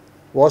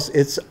 was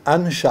its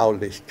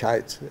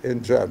Anschaulichkeit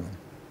in German.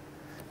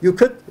 you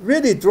could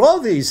really draw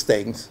these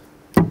things,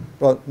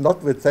 well,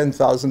 not with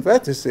 10,000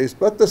 vertices,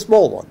 but the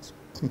small ones.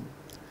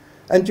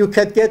 And you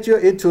can get your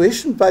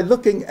intuition by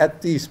looking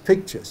at these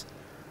pictures,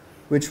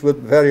 which would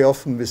very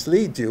often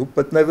mislead you,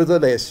 but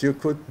nevertheless, you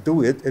could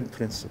do it in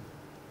principle.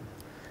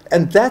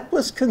 And that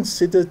was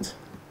considered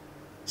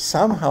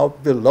somehow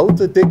below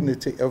the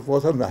dignity of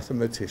what a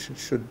mathematician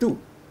should do.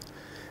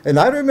 And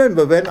I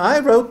remember when I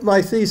wrote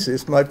my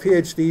thesis, my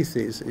PhD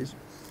thesis,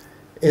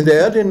 in the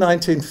early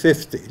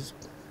 1950s,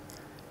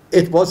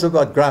 it was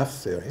about graph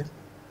theory,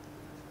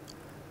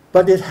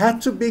 but it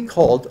had to be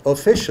called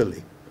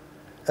officially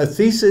a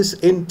thesis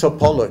in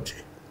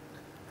topology,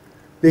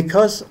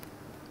 because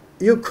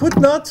you could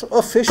not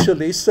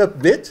officially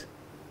submit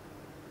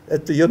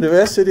at the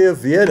University of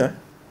Vienna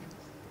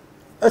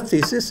a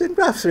thesis in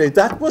graph theory.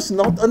 That was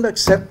not an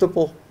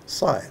acceptable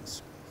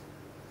science.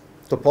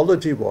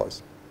 Topology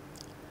was.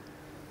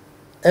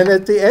 And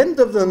at the end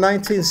of the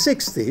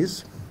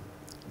 1960s,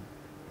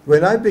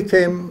 when I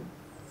became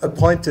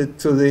appointed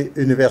to the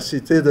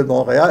Université de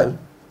Montréal,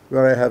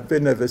 where I have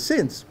been ever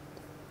since,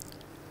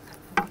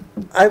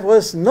 I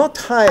was not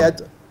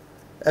hired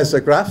as a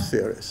graph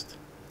theorist.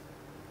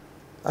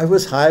 I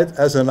was hired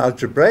as an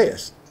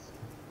algebraist,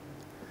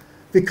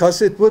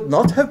 because it would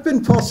not have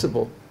been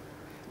possible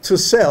to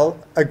sell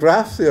a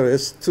graph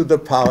theorist to the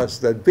powers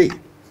that be.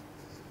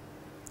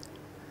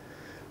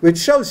 Which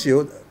shows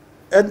you,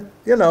 and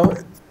you know,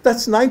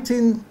 that's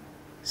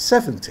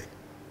 1970.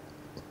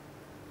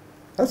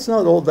 That's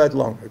not all that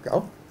long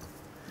ago.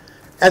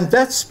 And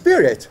that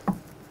spirit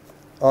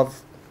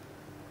of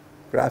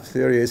graph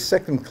theory is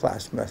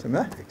second-class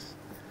mathematics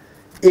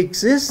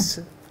exists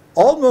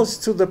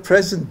almost to the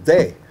present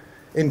day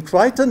in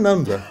quite a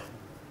number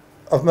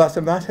of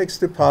mathematics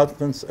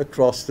departments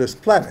across this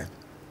planet.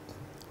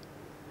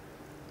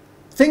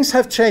 Things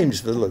have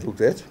changed a little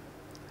bit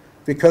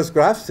because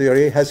graph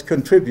theory has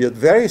contributed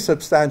very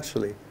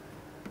substantially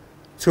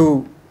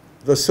to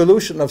the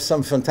solution of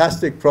some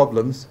fantastic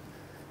problems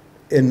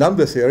in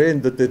number theory,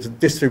 in the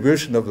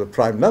distribution of the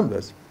prime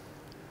numbers.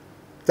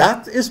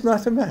 That is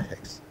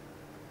mathematics.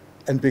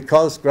 And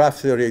because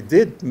graph theory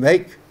did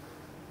make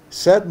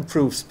certain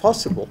proofs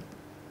possible,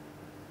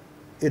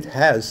 it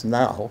has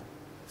now,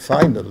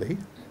 finally,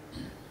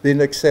 been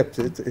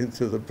accepted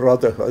into the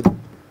brotherhood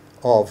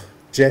of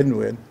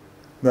genuine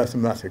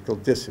mathematical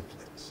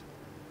disciplines.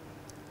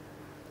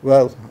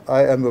 Well,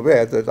 I am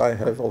aware that I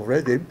have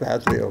already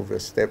badly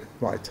overstepped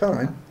my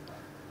time,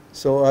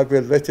 so I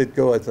will let it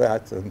go at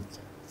that, and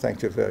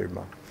thank you very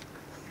much.